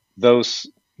think those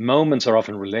moments are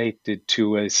often related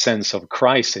to a sense of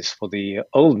crisis for the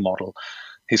old model.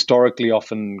 Historically,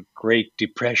 often great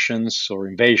depressions or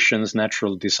invasions,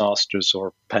 natural disasters,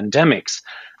 or pandemics.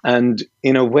 And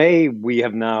in a way, we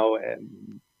have now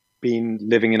been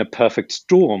living in a perfect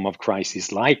storm of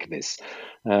crises like this.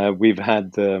 We've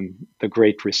had the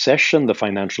Great Recession, the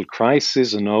financial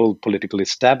crisis, an old political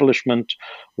establishment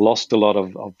lost a lot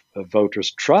of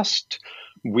voters' trust.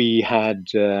 We have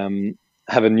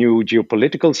a new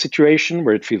geopolitical situation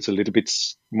where it feels a little bit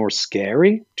more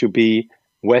scary to be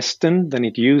Western than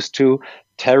it used to.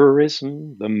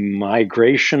 Terrorism, the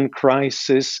migration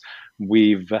crisis,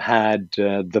 we've had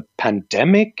the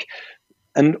pandemic,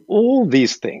 and all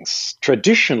these things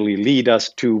traditionally lead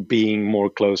us to being more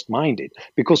closed-minded,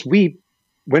 because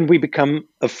when we become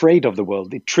afraid of the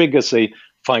world, it triggers a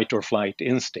fight or flight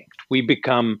instinct. We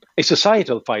become a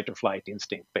societal fight or flight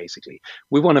instinct, basically.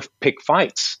 We want to pick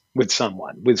fights with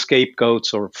someone, with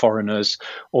scapegoats or foreigners,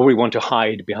 or we want to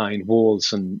hide behind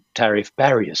walls and tariff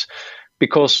barriers,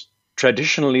 because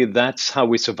traditionally that's how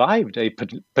we survived a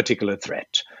particular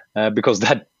threat, because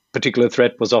that particular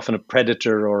threat was often a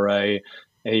predator or a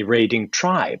raiding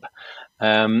tribe.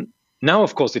 Now,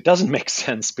 of course, it doesn't make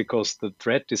sense because the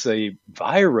threat is a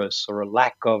virus or a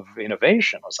lack of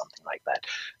innovation or something like that.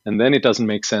 And then it doesn't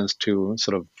make sense to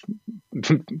sort of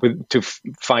to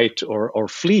fight or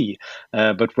flee,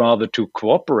 but rather to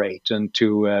cooperate and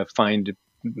to find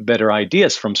better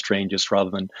ideas from strangers rather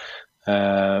than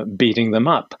beating them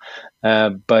up.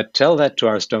 But tell that to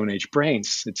our Stone Age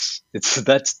brains.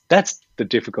 That's the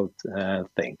difficult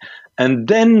thing. And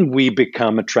then we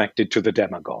become attracted to the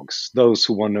demagogues, those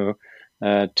who want to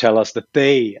tell us that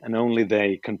they and only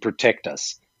they can protect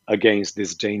us against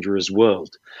this dangerous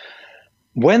world.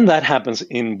 When that happens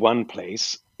in one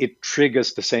place, it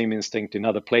triggers the same instinct in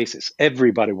other places.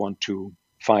 Everybody wants to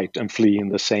fight and flee in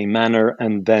the same manner,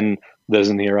 and then there's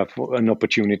an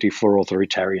opportunity for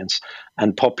authoritarians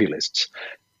and populists.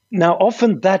 Now,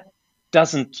 often that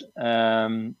doesn't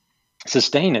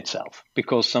sustain itself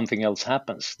because something else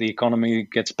happens. The economy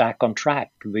gets back on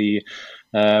track. We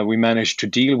manage to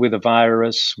deal with the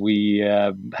virus. We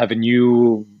have a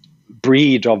new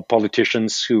breed of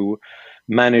politicians who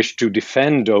manage to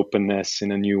defend openness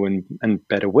in a new and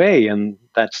better way, and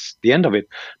that's the end of it.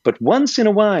 But once in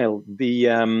a while,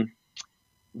 the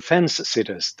fence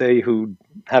sitters, they who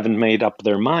haven't made up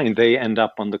their mind, they end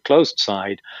up on the closed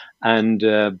side and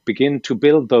begin to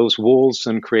build those walls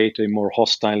and create a more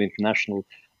hostile international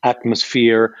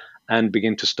atmosphere and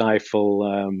begin to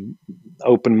stifle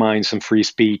open minds and free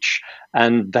speech.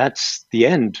 And that's the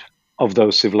end of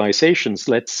those civilizations.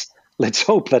 Let's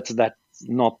hope that's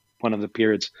not one of the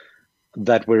periods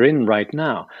that we're in right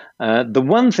now. The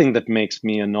one thing that makes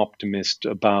me an optimist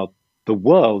about the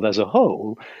world as a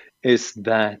whole is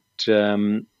that,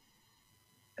 the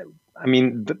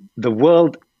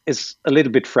world is a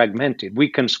little bit fragmented. We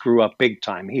can screw up big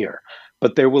time here,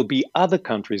 but there will be other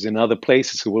countries in other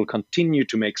places who will continue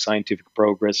to make scientific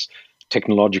progress,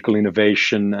 technological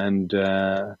innovation,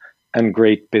 and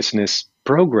great business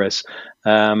progress.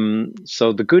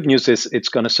 So the good news is it's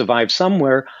going to survive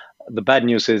somewhere. The bad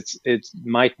news is it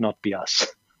might not be us.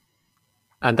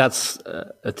 And that's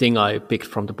a thing I picked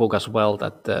from the book as well,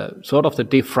 that sort of the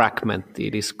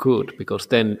defragmented is good, because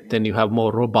then you have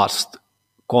more robust,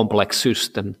 complex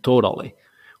system totally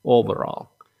overall,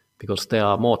 because there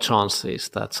are more chances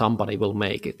that somebody will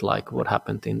make it, like what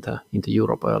happened in the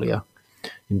Europe earlier,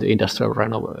 in the Industrial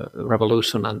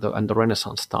Revolution and the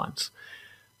Renaissance times.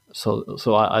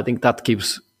 So I think that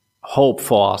gives hope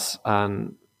for us.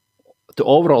 And the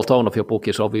overall tone of your book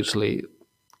is obviously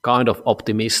kind of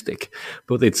optimistic,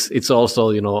 but it's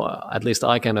also, at least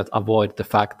I cannot avoid the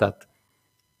fact that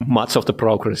much of the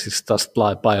progress is just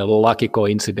by lucky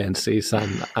coincidences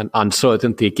and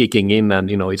uncertainty kicking in, and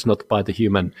it's not by the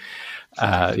human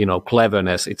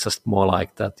cleverness. It's just more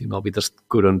like that we just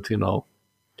couldn't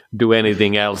do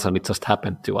anything else, and it just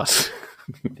happened to us.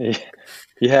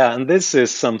 Yeah, and this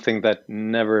is something that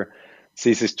never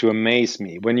ceases to amaze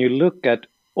me. When you look at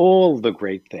all the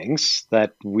great things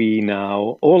that we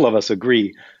now, all of us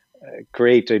agree,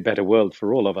 create a better world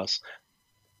for all of us,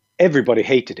 everybody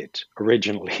hated it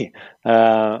originally.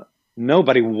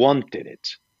 Nobody wanted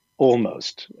it,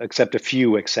 almost, except a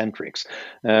few eccentrics,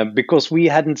 because we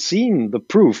hadn't seen the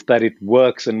proof that it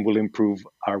works and will improve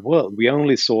our world. We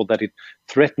only saw that it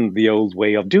threatened the old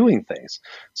way of doing things.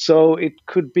 So it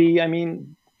could be,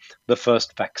 the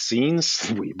first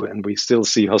vaccines, we still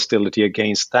see hostility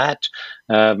against that.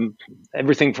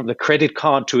 Everything from the credit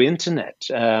card to internet,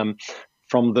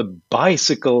 from the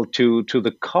bicycle to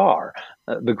the car,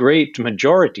 the great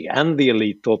majority and the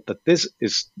elite thought that this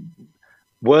is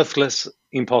worthless,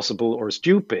 impossible, or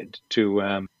stupid,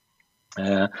 to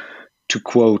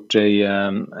quote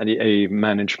a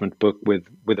management book with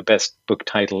the best book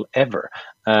title ever.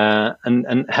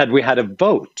 And had we had a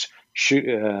vote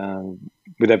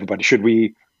with everybody, should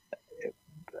we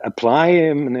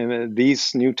apply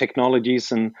these new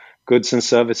technologies and goods and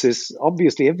services?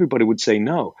 Obviously, everybody would say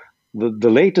no. The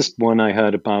latest one I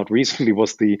heard about recently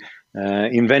was the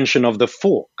invention of the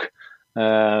fork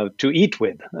to eat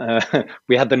with.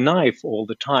 We had the knife all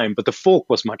the time, but the fork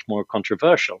was much more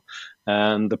controversial.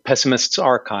 And the Pessimist's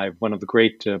Archive, one of the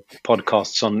great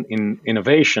podcasts on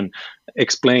innovation,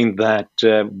 explained that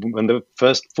when the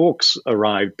first forks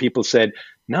arrived, people said,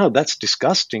 no, that's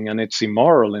disgusting and it's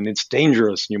immoral and it's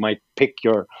dangerous. You might pick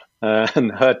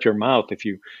and hurt your mouth if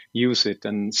you use it.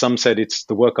 And some said it's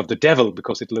the work of the devil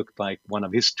because it looked like one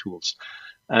of his tools.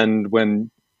 And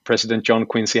when President John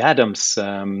Quincy Adams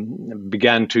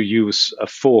began to use a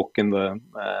fork in the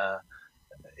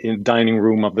dining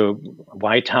room of the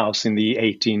White House in the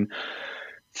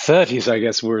 1830s, I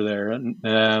guess, were there.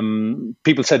 And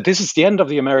people said, this is the end of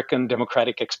the American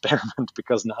democratic experiment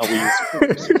because now we use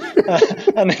forks.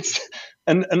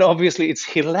 And obviously it's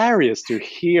hilarious to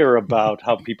hear about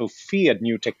how people feared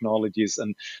new technologies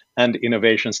and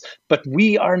innovations, but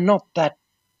we are not that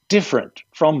different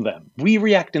from them. We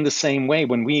react in the same way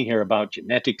when we hear about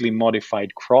genetically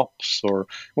modified crops or,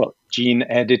 gene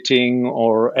editing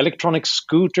or electronic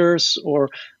scooters or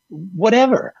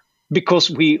whatever, because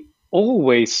we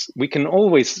can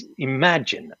always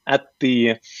imagine at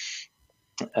the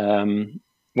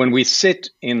when we sit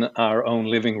in our own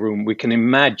living room, we can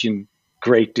imagine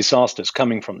great disasters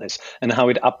coming from this and how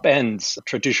it upends a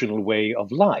traditional way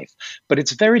of life. But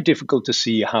it's very difficult to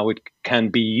see how it can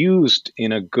be used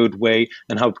in a good way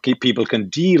and how people can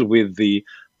deal with the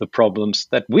problems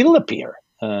that will appear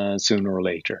sooner or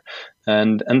later.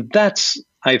 And that's,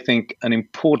 I think, an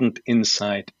important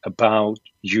insight about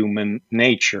human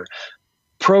nature.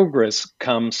 Progress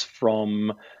comes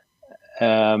from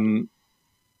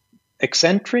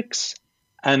eccentrics,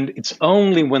 and it's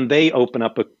only when they open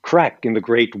up a crack in the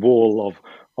great wall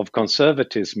of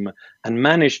conservatism and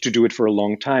manage to do it for a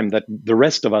long time that the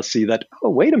rest of us see that, oh,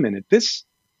 wait a minute, this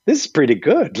is pretty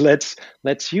good. Let's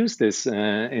use this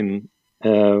in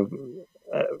a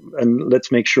and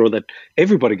let's make sure that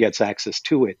everybody gets access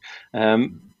to it,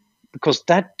 because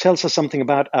that tells us something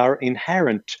about our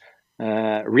inherent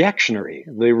the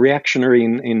reactionary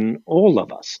in all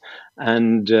of us,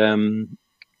 and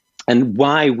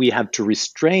why we have to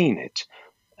restrain it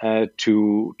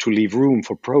to leave room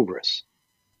for progress.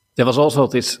 There was also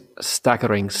this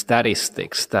staggering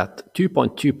statistics that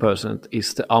 2.2%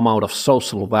 is the amount of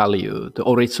social value the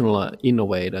original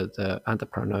innovator, the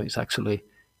entrepreneur, is actually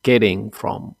getting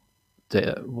from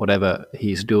whatever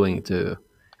he's doing to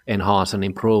enhance and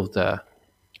improve the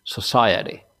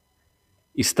society.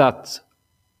 Is that,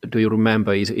 do you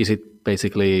remember, is it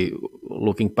basically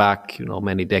looking back,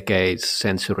 many decades,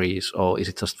 centuries, or is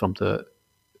it just from the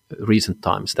recent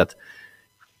times that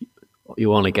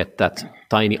you only get that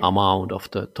tiny amount of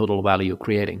the total value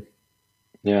creating?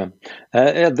 Yeah,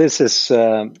 this is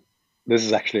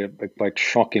actually a quite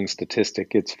shocking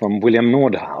statistic. It's from William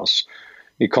Nordhaus,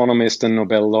 economist and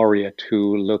Nobel laureate,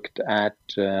 who looked at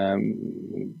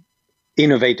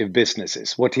innovative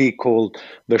businesses, what he called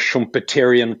the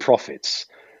Schumpeterian profits,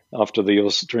 after the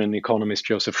Austrian economist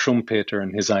Joseph Schumpeter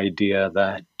and his idea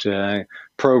that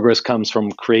progress comes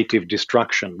from creative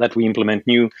destruction, that we implement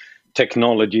new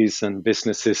technologies and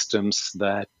business systems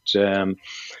that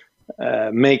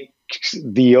make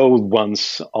the old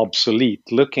ones obsolete.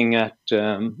 Looking at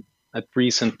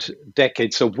recent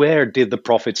decades, so where did the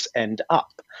profits end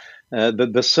up?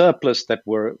 The surplus that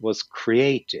was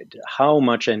created, how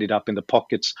much ended up in the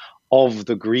pockets of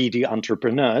the greedy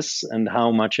entrepreneurs, and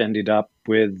how much ended up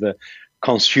with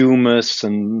consumers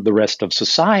and the rest of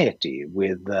society,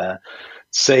 with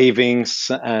savings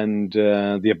and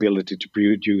the ability to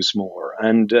produce more.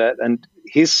 And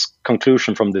his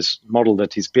conclusion from this model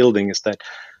that he's building is that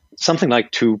something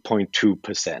like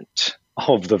 2.2%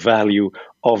 of the value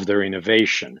of their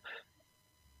innovation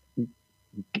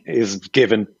is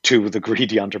given to the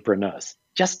greedy entrepreneurs.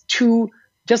 Just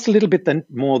a little bit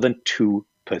more than 2%,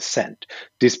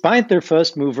 despite their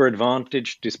first mover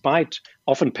advantage, despite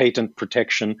often patent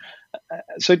protection.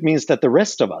 So it means that the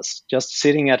rest of us, just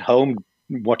sitting at home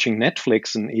watching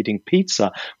Netflix and eating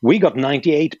pizza, we got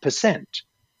 98%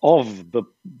 of the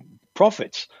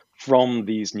profits from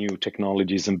these new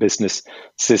technologies and business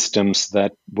systems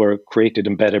that were created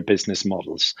in better business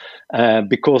models,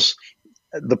 because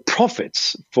the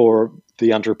profits for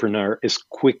the entrepreneur is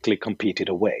quickly competed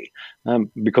away,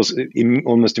 because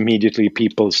almost immediately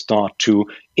people start to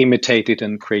imitate it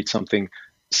and create something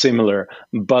similar.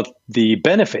 But the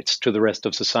benefits to the rest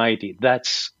of society, that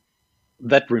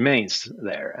remains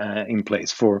there in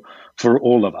place for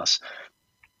all of us,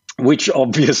 which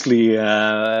obviously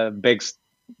begs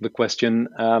the question,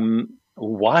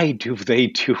 why do they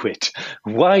do it?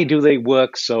 Why do they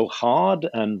work so hard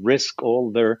and risk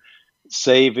all their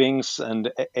savings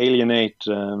and alienate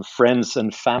friends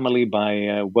and family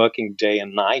by working day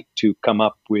and night to come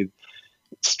up with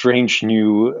strange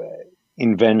new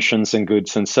inventions and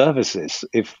goods and services?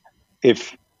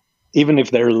 If even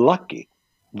if they're lucky,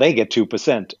 they get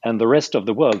 2%, and the rest of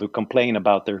the world who complain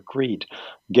about their greed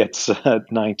gets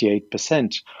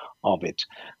 98% of it.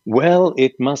 Well,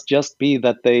 it must just be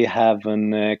that they have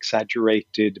an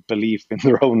exaggerated belief in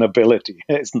their own ability.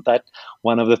 Isn't that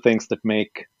one of the things that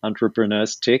make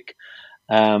entrepreneurs tick?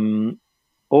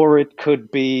 Or it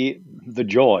could be the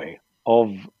joy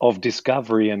of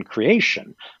discovery and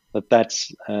creation,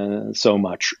 that's so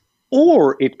much.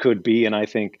 Or it could be, and I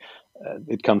think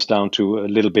it comes down to a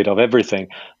little bit of everything,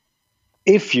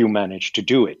 if you manage to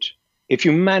do it, if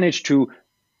you manage to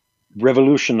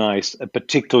revolutionize a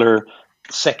particular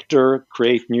sector,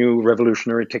 create new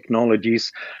revolutionary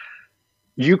technologies,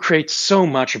 you create so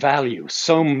much value,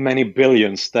 so many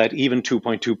billions, that even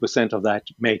 2.2% of that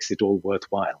makes it all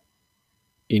worthwhile.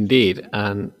 Indeed.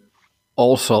 And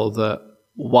also the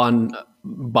one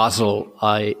puzzle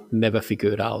I never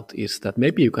figured out is that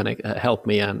maybe you can help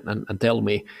me and tell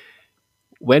me,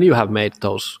 when you have made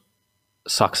those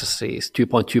successes,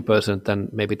 2.2%, then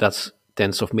maybe that's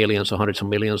tens of millions or hundreds of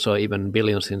millions or even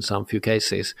billions in some few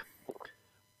cases.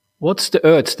 What's the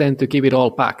urge then to give it all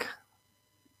back?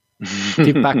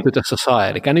 Give back to the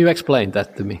society. Can you explain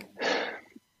that to me?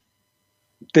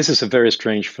 This is a very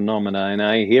strange phenomenon, and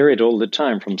I hear it all the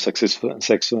time from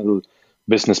successful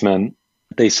businessmen.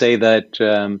 They say that,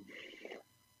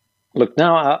 look,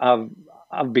 now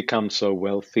I've become so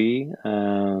wealthy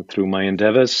through my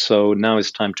endeavors, so now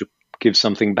it's time to give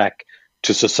something back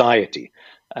to society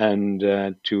and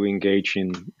to engage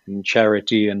in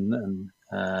charity and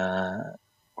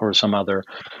or some other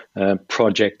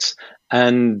projects,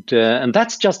 and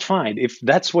that's just fine if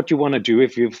that's what you want to do.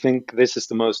 If you think this is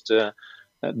the most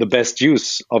the best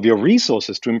use of your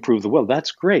resources to improve the world.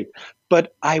 That's great.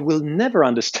 But I will never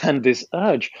understand this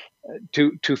urge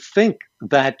to think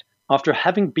that after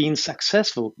having been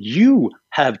successful, you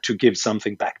have to give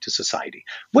something back to society.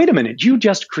 Wait a minute, you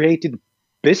just created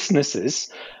businesses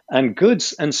and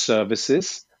goods and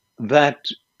services that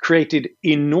created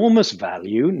enormous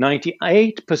value,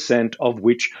 98% of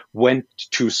which went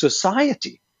to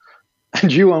society.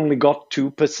 And you only got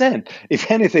 2%. If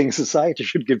anything, society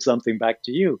should give something back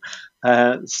to you.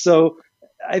 So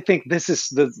I think this is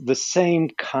the same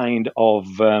kind of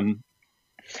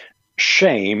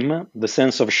shame, the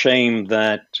sense of shame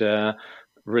that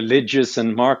religious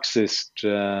and Marxist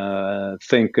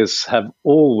thinkers have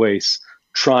always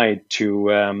tried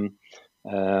to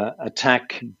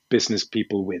attack business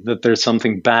people with, that there's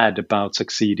something bad about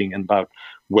succeeding and about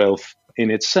wealth in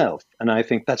itself. And I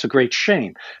think that's a great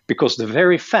shame, because the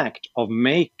very fact of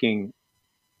making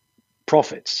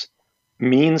profits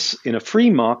means in a free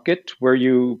market where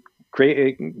you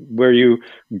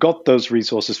got those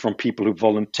resources from people who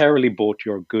voluntarily bought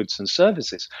your goods and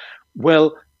services,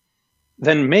 well,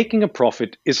 then making a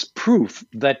profit is proof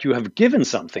that you have given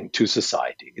something to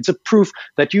society. It's a proof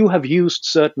that you have used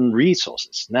certain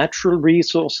resources, natural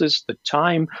resources, the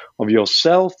time of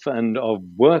yourself and of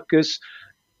workers.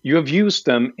 You have used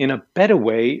them in a better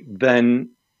way than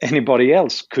anybody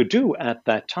else could do at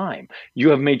that time. You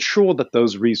have made sure that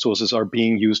those resources are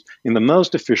being used in the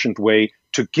most efficient way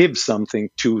to give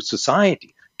something to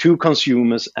society, to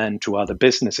consumers and to other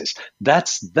businesses.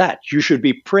 That's that. You should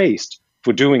be praised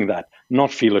for doing that,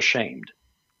 not feel ashamed.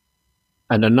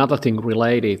 And another thing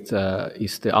related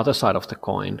is the other side of the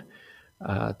coin.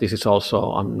 This is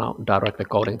also, I'm now directly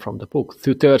quoting from the book,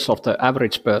 2/3 of the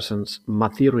average person's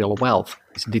material wealth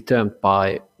is determined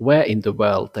by where in the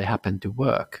world they happen to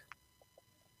work.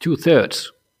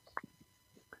 2/3.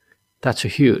 That's a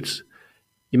huge.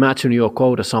 Imagine you're a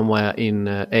quota somewhere in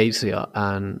Asia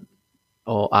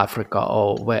or Africa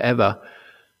or wherever.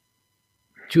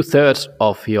 2/3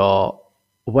 of your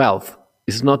wealth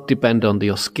is not dependent on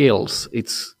your skills.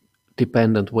 It's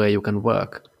dependent where you can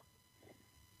work.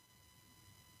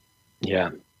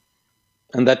 Yeah.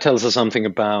 And that tells us something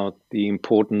about the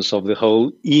importance of the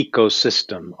whole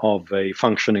ecosystem of a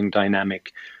functioning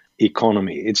dynamic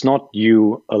economy. It's not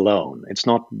you alone. It's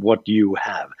not what you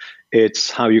have.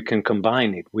 It's how you can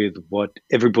combine it with what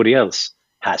everybody else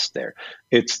has there.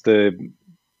 It's the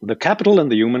capital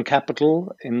and the human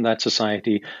capital in that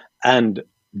society, and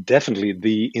definitely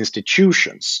the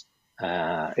institutions.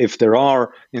 If there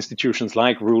are institutions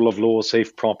like rule of law,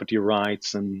 safe property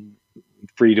rights, and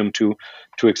freedom to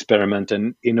experiment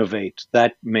and innovate,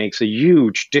 that makes a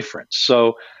huge difference.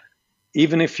 So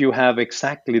even if you have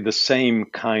exactly the same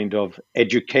kind of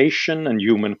education and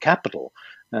human capital,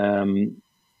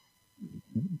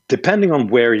 depending on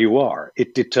where you are,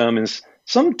 it determines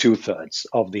some 2/3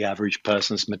 of the average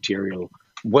person's material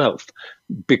wealth,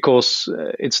 because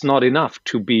it's not enough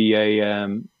to be a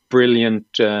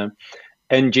brilliant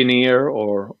engineer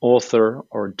or author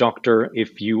or doctor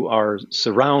if you are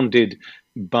surrounded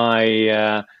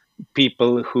by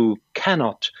people who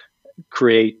cannot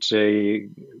create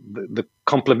the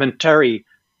complementary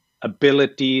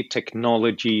ability,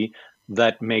 technology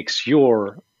that makes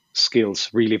your skills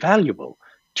really valuable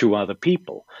to other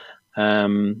people.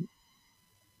 And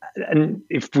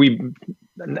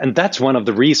that's one of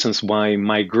the reasons why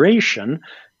migration,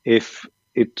 if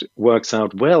it works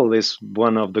out well, is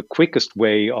one of the quickest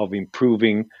way of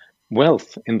improving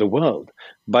wealth in the world,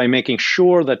 by making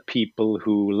sure that people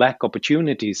who lack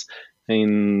opportunities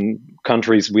in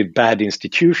countries with bad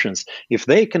institutions, if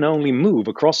they can only move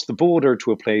across the border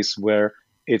to a place where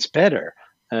it's better,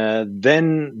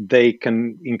 then they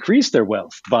can increase their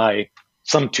wealth by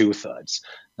some 2/3.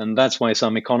 And that's why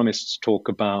some economists talk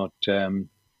about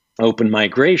open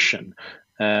migration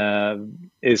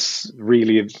is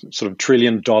really sort of $1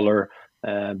 trillion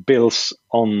bills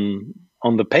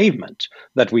on the pavement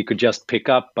that we could just pick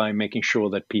up by making sure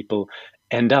that people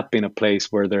end up in a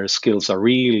place where their skills are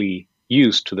really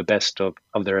used to the best of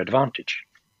their advantage.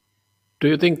 Do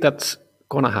you think that's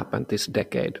going to happen this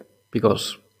decade?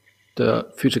 Because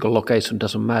the physical location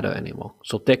doesn't matter anymore.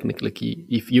 So technically,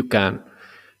 if you can,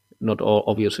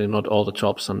 obviously not all the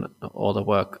jobs and all the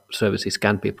work services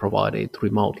can be provided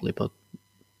remotely, but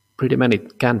pretty many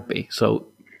can be. So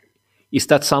is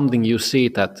that something you see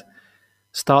that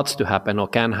starts to happen or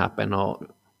can happen, or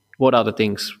what are the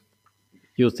things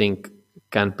you think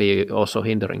can be also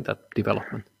hindering that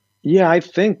development? Yeah, I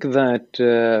think that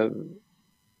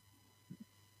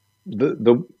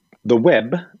the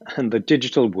web and the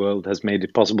digital world has made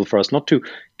it possible for us not to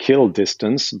kill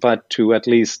distance, but to at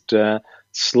least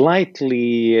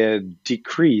slightly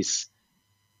decrease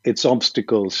its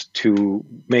obstacles to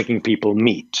making people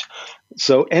meet.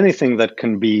 So anything that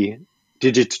can be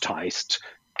digitized,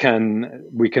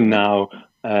 we can now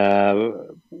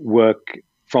work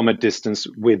from a distance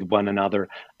with one another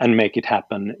and make it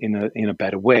happen in a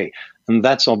better way. And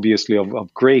that's obviously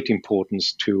of great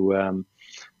importance to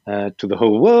the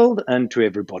whole world and to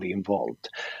everybody involved.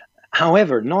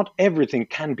 However, not everything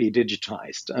can be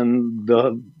digitized, and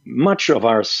much of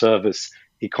our service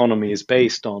economy is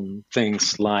based on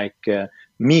things like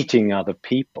meeting other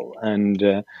people.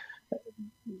 And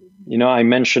I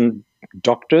mentioned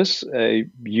doctors.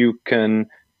 You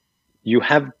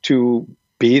have to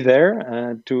be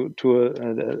there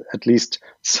to at least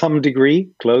some degree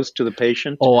close to the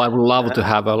patient. Oh, I would love to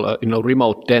have a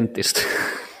remote dentist.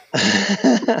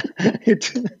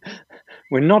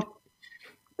 We're not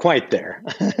quite there,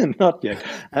 not yet.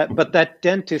 But that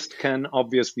dentist can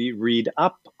obviously read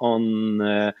up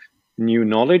on new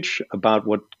knowledge about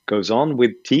what goes on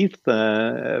with teeth,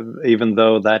 even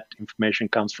though that information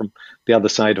comes from the other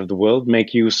side of the world,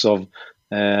 make use of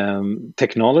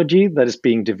technology that is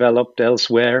being developed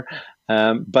elsewhere.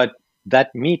 But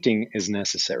that meeting is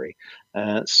necessary.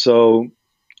 So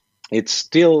it's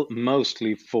still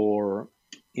mostly for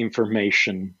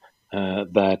information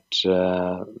that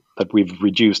we've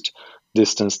reduced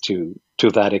distance to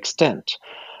that extent.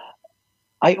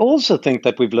 I also think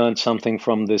that we've learned something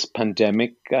from this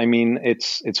pandemic. I mean,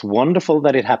 it's wonderful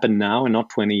that it happened now and not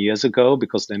 20 years ago,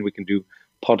 because then we can do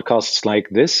podcasts like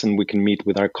this and we can meet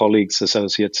with our colleagues,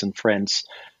 associates, and friends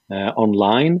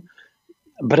online.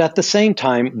 But at the same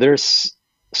time, there's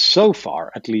so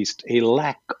far, at least, a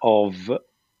lack of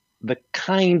the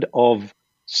kind of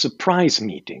surprise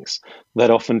meetings that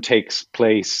often takes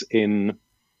place in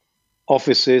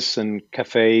offices and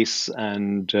cafes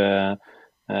and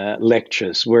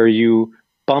lectures, where you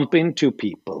bump into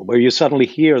people, where you suddenly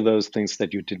hear those things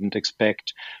that you didn't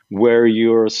expect, where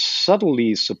you're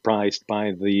subtly surprised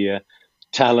by the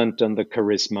talent and the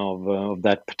charisma of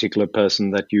that particular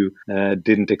person that you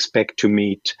didn't expect to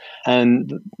meet,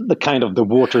 and the kind of the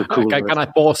water cooler. Can I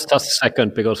pause just a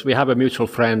second, because we have a mutual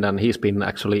friend and he's been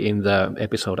actually in the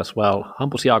episode as well,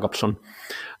 Hampus Jakobsson.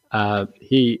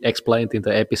 He explained in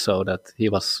the episode that he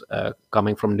was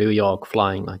coming from New York,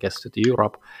 flying, I guess, to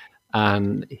Europe,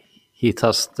 and he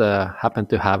just happened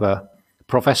to have a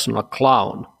professional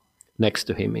clown next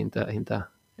to him in the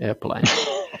airplane.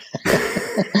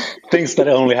 Things that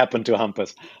only happen to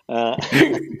Hampus.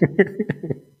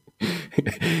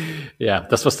 Yeah,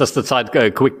 that was just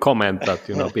a quick comment that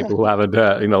people who haven't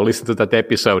listened to that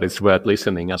episode, it's worth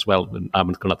listening as well. I'm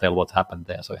not going to tell what happened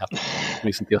there, so you have to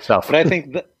listen to yourself. But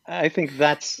I think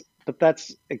that's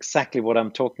exactly what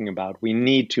I'm talking about. We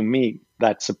need to meet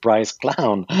that surprise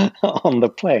clown on the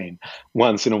plane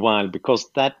once in a while, because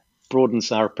that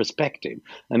broadens our perspective.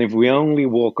 And if we only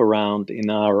walk around in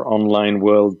our online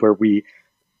world where we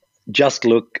just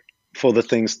look for the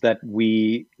things that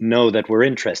we know that we're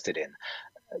interested in,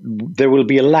 there will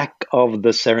be a lack of the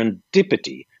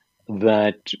serendipity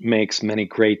that makes many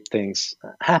great things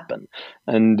happen.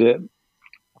 And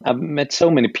I've met so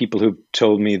many people who've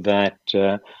told me that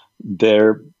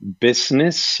their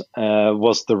business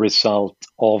was the result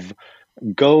of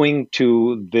going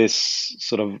to this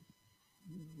sort of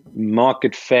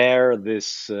market fair,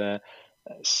 this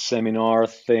seminar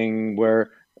thing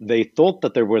where they thought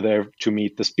that they were there to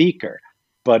meet the speaker,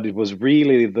 but it was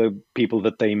really the people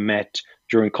that they met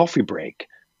during coffee break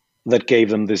that gave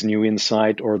them this new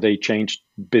insight, or they changed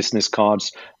business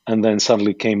cards and then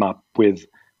suddenly came up with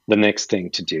the next thing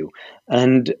to do.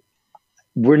 And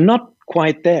we're not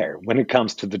quite there when it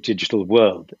comes to the digital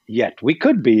world yet. We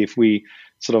could be if we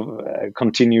sort of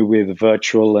continue with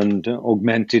virtual and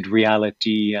augmented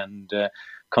reality and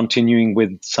continuing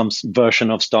with some version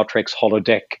of Star Trek's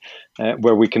holodeck,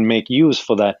 where we can make use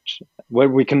for that, where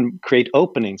we can create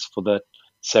openings for that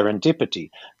serendipity.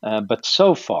 But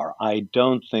so far, I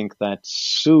don't think that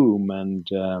Zoom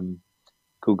and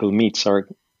Google Meets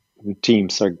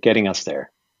Teams are getting us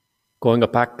there. Going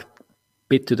back a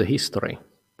bit to the history,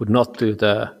 but not to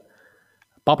the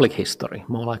public history,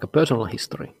 more like a personal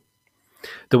history.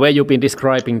 The way you've been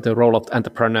describing the role of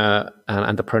entrepreneur and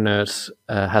entrepreneurs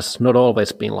has not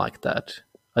always been like that.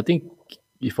 I think,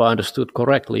 if I understood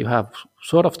correctly, you have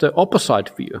sort of the opposite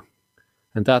view,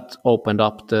 and that opened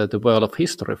up the world of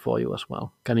history for you as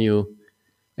well. Can you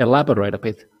elaborate a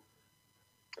bit?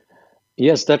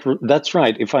 Yes, that's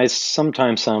right. If I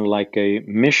sometimes sound like a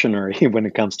missionary when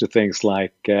it comes to things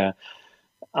like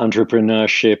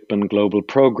entrepreneurship and global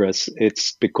progress,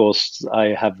 it's because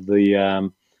I have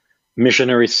the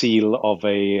missionary zeal of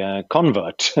a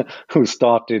convert who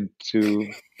started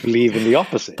to believe in the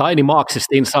opposite. Tiny Marxist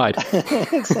inside.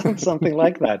 Something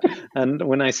like that. And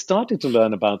when I started to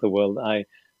learn about the world,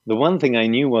 the one thing I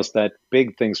knew was that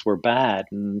big things were bad,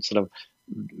 and sort of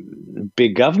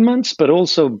big governments, but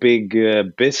also big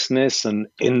business and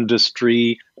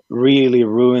industry really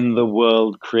ruined the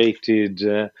world, created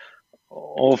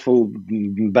awful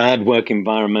bad work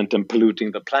environment and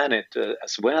polluting the planet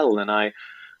as well. And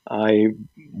I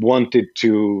wanted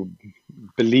to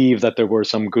believe that there were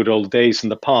some good old days in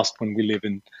the past when we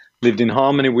lived in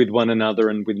harmony with one another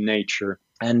and with nature.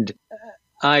 And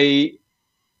I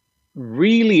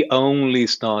really only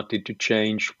started to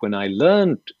change when I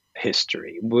learned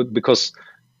history, because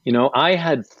I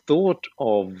had thought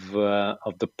of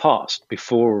the past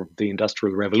before the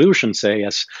Industrial Revolution, say,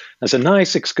 as a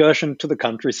nice excursion to the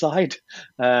countryside.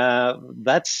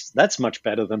 That's much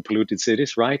better than polluted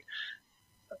cities, right?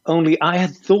 Only I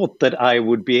had thought that I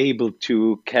would be able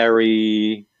to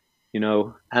carry,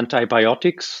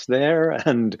 antibiotics there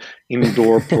and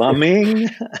indoor plumbing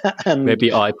and maybe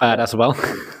iPad as well.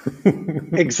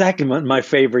 Exactly, my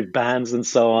favorite bands and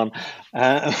so on.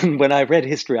 When I read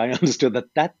history, I understood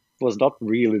that was not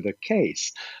really the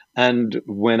case. And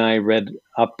when I read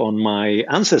up on my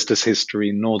ancestors' history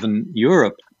in Northern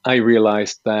Europe, I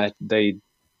realized that they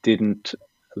didn't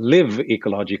live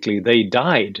ecologically, they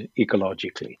died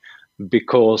ecologically,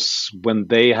 because when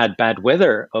they had bad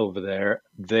weather over there,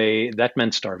 that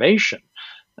meant starvation,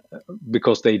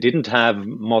 because they didn't have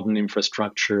modern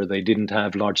infrastructure, they didn't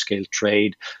have large-scale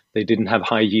trade, they didn't have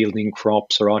high-yielding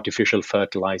crops or artificial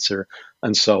fertilizer,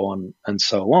 and so on and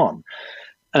so on.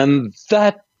 And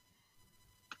that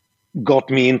got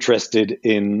me interested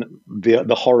in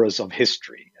the horrors of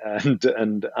history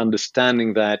and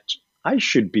understanding that I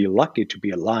should be lucky to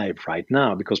be alive right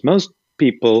now, because most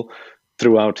people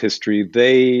throughout history,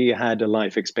 they had a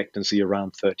life expectancy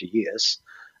around 30 years.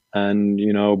 And,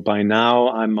 by now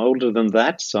I'm older than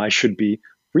that, so I should be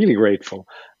really grateful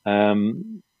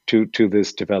to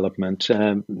this development.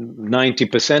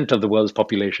 90% of the world's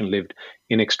population lived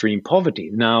in extreme poverty.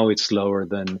 Now it's lower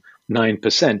than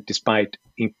 9%, despite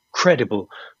incredible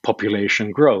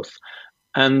population growth.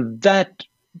 And that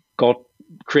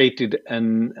created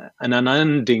an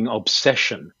unending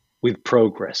obsession with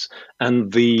progress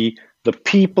and the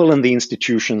people and the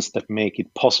institutions that make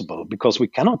it possible, because we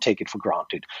cannot take it for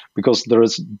granted, because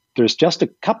there's just a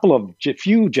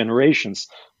few generations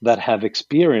that have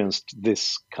experienced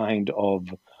this kind of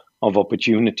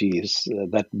opportunities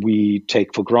that we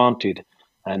take for granted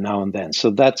now and then.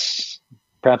 So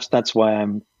perhaps that's why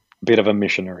I'm a bit of a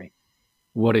missionary.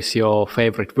 What is your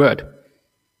favorite word?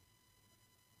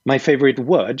 My favorite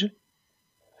word?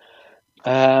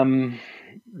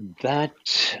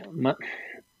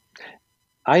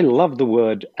 I love the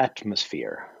word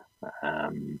atmosphere.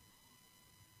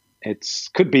 It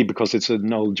could be because it's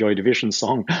an old Joy Division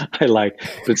song I like,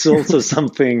 but it's also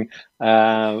something,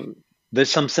 there's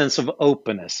some sense of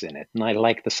openness in it, and I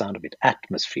like the sound of it.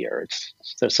 Atmosphere,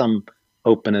 there's some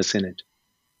openness in it.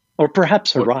 Or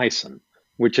perhaps horizon,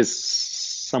 which is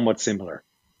somewhat similar.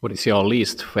 What is your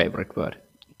least favorite word?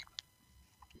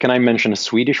 Can I mention a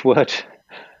Swedish word?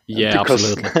 Yeah,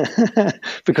 absolutely.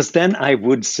 Because then I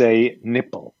would say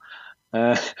nipple,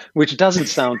 which doesn't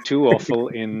sound too awful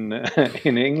in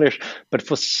English, but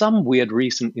for some weird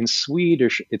reason in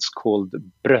Swedish it's called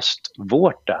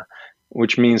bröstvårta,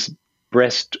 which means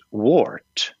breast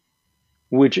wart,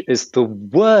 which is the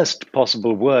worst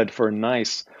possible word for a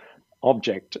nice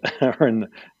object or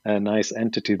a nice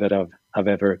entity that I've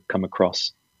ever come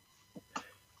across.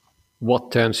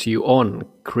 What turns you on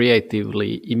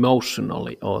creatively,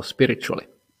 emotionally, or spiritually?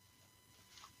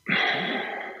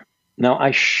 Now, I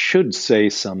should say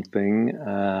something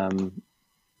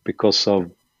because of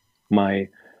my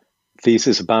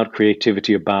thesis about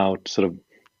creativity, about sort of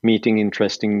meeting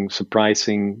interesting,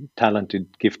 surprising, talented,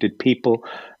 gifted people.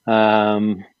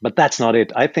 But that's not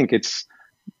it. I think it's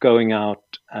going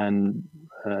out and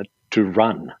to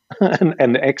run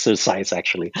and exercise,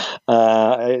 actually.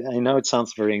 I know it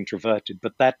sounds very introverted,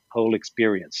 but that whole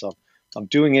experience of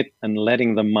doing it and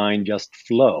letting the mind just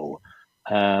flow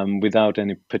without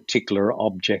any particular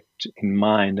object in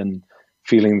mind and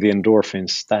feeling the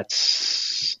endorphins,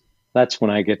 that's when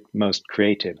I get most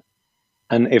creative.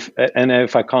 And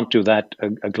if I can't do that,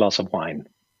 a glass of wine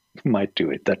might do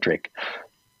it, that trick.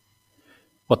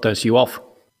 What turns you off?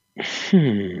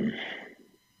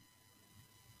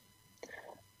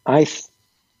 I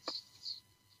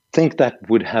think that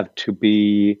would have to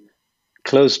be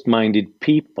closed-minded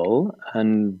people,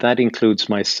 and that includes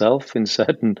myself in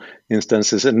certain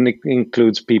instances, and it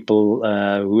includes people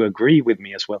who agree with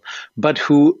me as well, but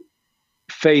who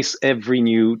face every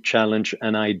new challenge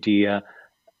and idea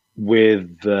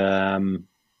with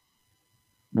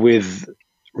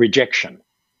rejection.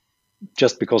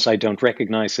 Just because I don't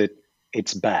recognize it,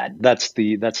 it's bad. That's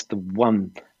the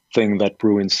one thing that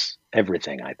ruins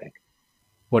everything, I think.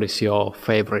 What is your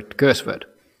favorite curse word?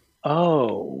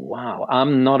 Oh, wow.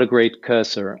 I'm not a great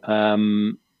cursor.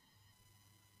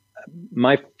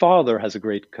 My father has a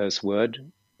great curse word,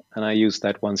 and I use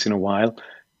that once in a while.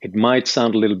 It might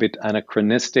sound a little bit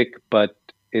anachronistic, but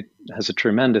it has a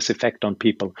tremendous effect on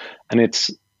people, and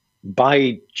it's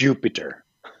by Jupiter.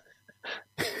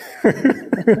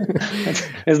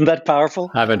 Isn't that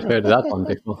powerful? I haven't heard that one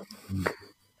before.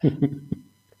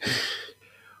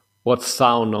 What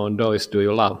sound or noise do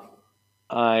you love?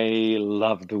 I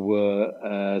love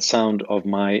the sound of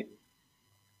my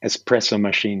espresso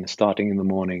machine starting in the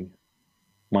morning,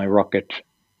 my rocket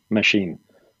machine.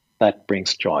 That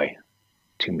brings joy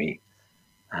to me.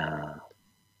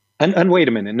 And wait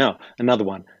a minute, no, another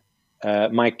one.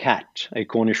 My cat, a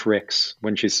Cornish Rex,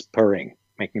 when she's purring,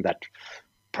 making that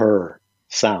purr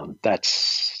sound,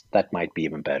 that might be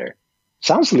even better.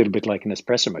 Sounds a little bit like an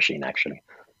espresso machine, actually.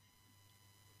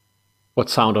 What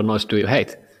sound or noise do you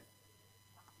hate?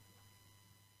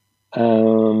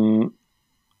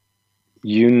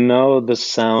 You know the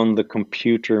sound the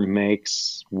computer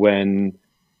makes when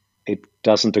it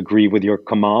doesn't agree with your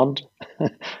command?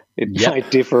 It might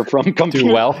differ from computer.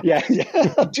 Too well. Yeah,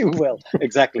 too well.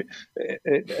 Exactly.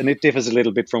 And it differs a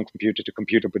little bit from computer to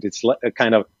computer, but it's like a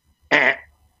kind of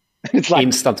it's like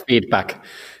instant feedback.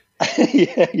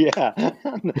 yeah.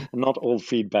 Not all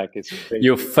feedback is fake.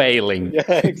 You're failing.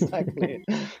 Yeah, exactly.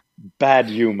 Bad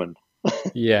human.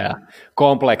 Yeah.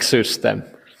 Complex system.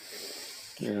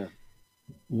 Yeah.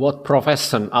 What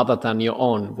profession other than your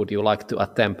own would you like to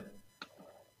attempt?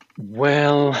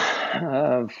 Well,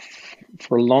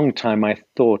 for a long time, I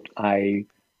thought I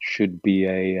should be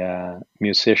a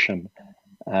musician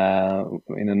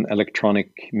in an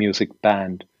electronic music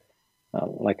band,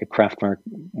 like a Kraftwerk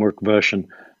version.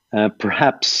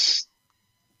 Perhaps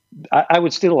I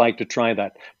would still like to try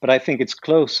that, but I think it's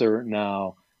closer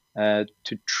now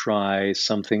to try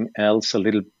something else, a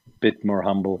little bit more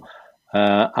humble.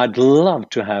 I'd love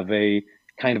to have a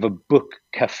kind of a book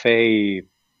cafe,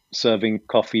 serving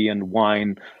coffee and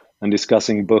wine and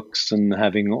discussing books and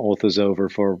having authors over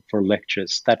for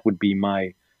lectures. That would be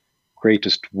my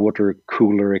greatest water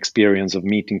cooler experience of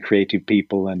meeting creative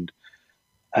people and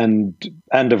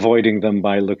avoiding them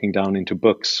by looking down into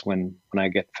books when I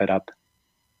get fed up.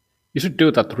 You should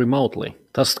do that remotely.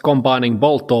 Just combining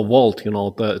bolt or volt,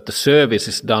 the service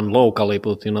is done locally,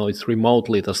 but it's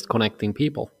remotely just connecting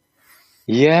people.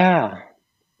 Yeah,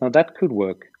 now that could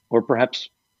work. Or perhaps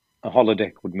a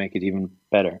holodeck would make it even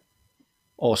better.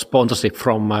 Or sponsorship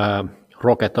from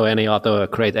Rocket or any other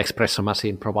great espresso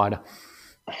machine provider.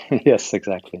 Yes,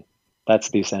 exactly.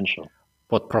 That's the essential.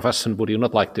 What profession would you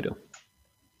not like to do?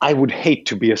 I would hate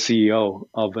to be a CEO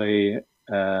of a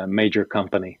major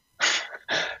company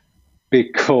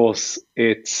because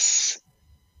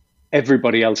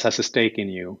everybody else has a stake in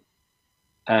you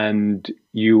and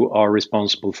you are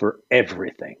responsible for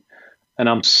everything. And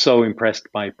I'm so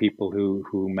impressed by people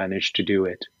who manage to do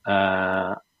it.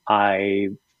 I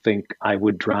think I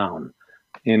would drown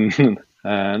in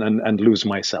and lose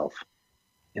myself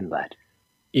in that.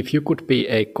 If you could be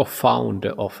a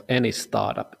co-founder of any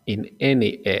startup in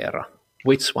any era,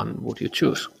 which one would you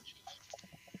choose?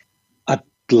 I'd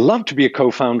love to be a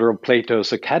co-founder of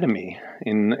Plato's Academy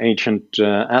in ancient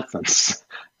Athens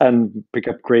and pick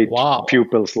up great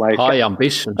pupils like... High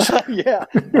ambitions. Yeah,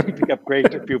 pick up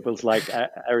great pupils like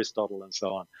Aristotle and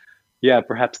so on. Yeah,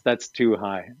 perhaps that's too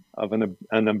high of an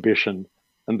ambition.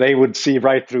 And they would see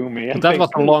right through me. That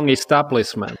was a long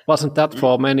establishment. Wasn't that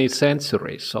for many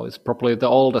centuries? So it's probably the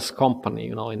oldest company,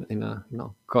 in a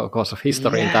course of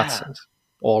history in that sense,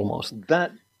 almost.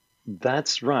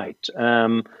 That's right.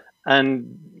 And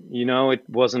it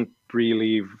wasn't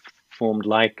really formed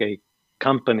like a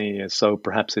company, so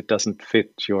perhaps it doesn't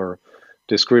fit your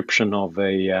description of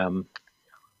a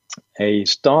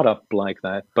startup like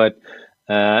that. But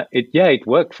it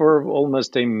worked for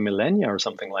almost a millennia or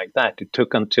something like that. It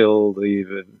took until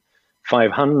the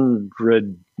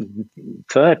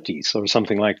 530s or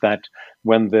something like that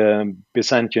when the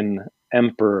Byzantine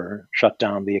emperor shut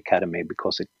down the academy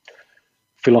because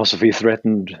philosophy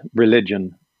threatened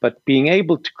religion. But being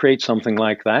able to create something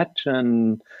like that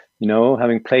and,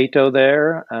 having Plato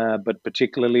there, but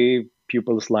particularly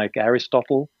pupils like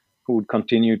Aristotle who would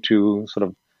continue to sort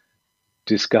of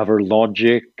discover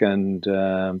logic and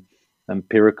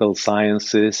empirical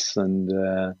sciences and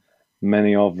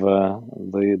many of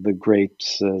the great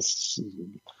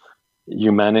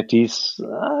humanities.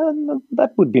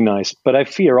 That would be nice. But I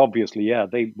fear, obviously,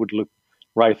 they would look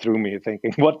right through me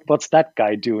thinking, what's that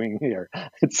guy doing here?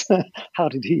 It's how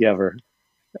did he ever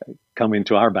come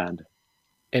into our band?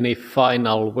 Any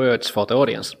final words for the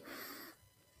audience?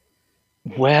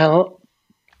 Well,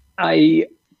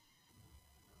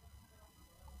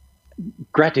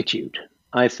 gratitude,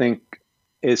 I think,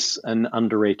 is an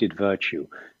underrated virtue.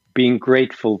 Being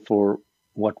grateful for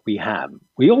what we have.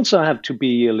 We also have to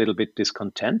be a little bit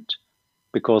discontent,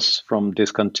 because from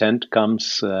discontent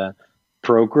comes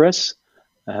progress.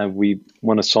 We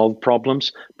want to solve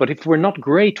problems. But if we're not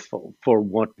grateful for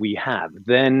what we have,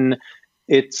 then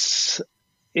it's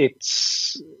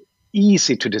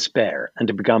easy to despair and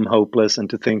to become hopeless and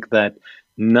to think that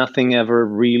nothing ever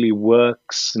really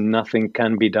works, nothing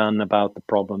can be done about the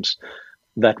problems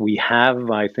that we have.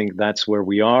 I think that's where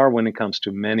we are when it comes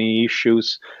to many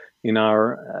issues in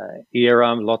our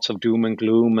era. Lots of doom and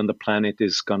gloom, and the planet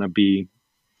is going to be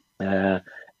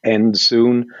end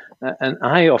soon. And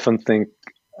I often think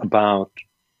about,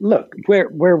 look, where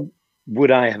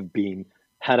would I have been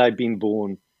had I been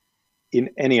born in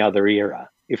any other era?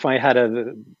 If I had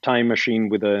a time machine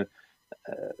with a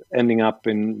ending up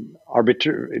in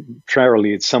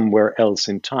arbitrarily somewhere else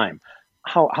in time,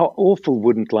 how awful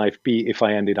wouldn't life be if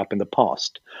I ended up in the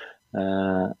past?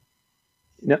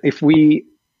 If we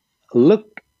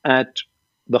look at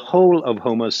the whole of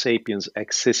Homo sapiens'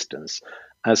 existence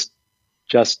as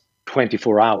just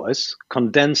 24 hours,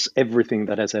 condense everything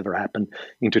that has ever happened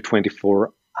into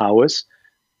 24 hours,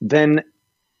 then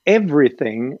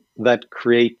everything that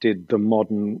created the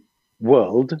modern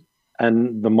world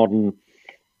and the modern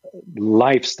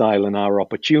lifestyle and our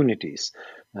opportunities,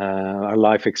 our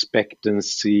life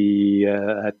expectancy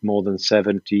at more than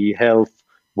 70, health,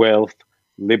 wealth,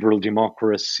 liberal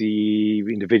democracy,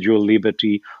 individual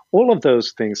liberty, all of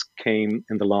those things came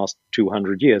in the last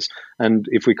 200 years. And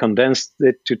if we condensed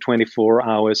it to 24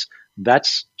 hours,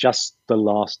 that's just the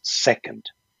last second.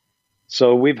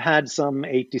 So we've had some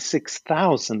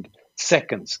 86,000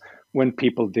 seconds when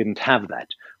people didn't have that.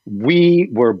 We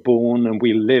were born and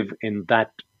we live in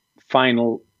that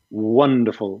final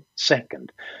wonderful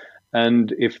second.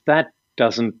 And if that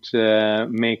doesn't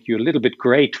make you a little bit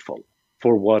grateful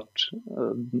for what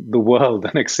the world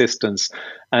and existence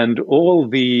and all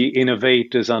the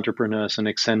innovators, entrepreneurs, and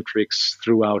eccentrics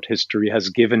throughout history has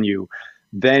given you,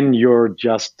 then you're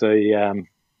just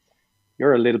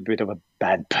you're a little bit of a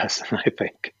bad person, I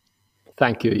think.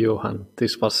 Thank you, Johan.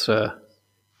 This was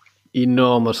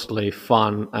enormously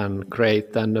fun and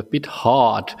great and a bit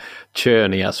hard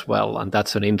journey as well. And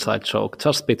that's an inside joke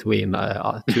just between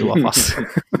two of us.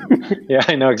 Yeah,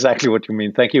 I know exactly what you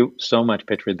mean. Thank you so much,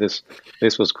 Petri. This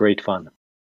was great fun.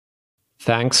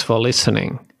 Thanks for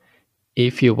listening.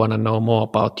 If you want to know more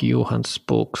about Johan's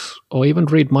books or even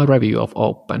read my review of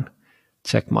Open,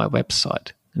 check my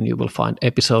website and you will find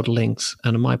episode links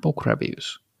and my book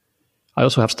reviews. I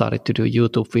also have started to do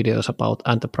YouTube videos about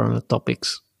entrepreneurial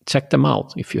topics. Check them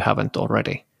out if you haven't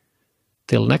already.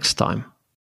 Till next time.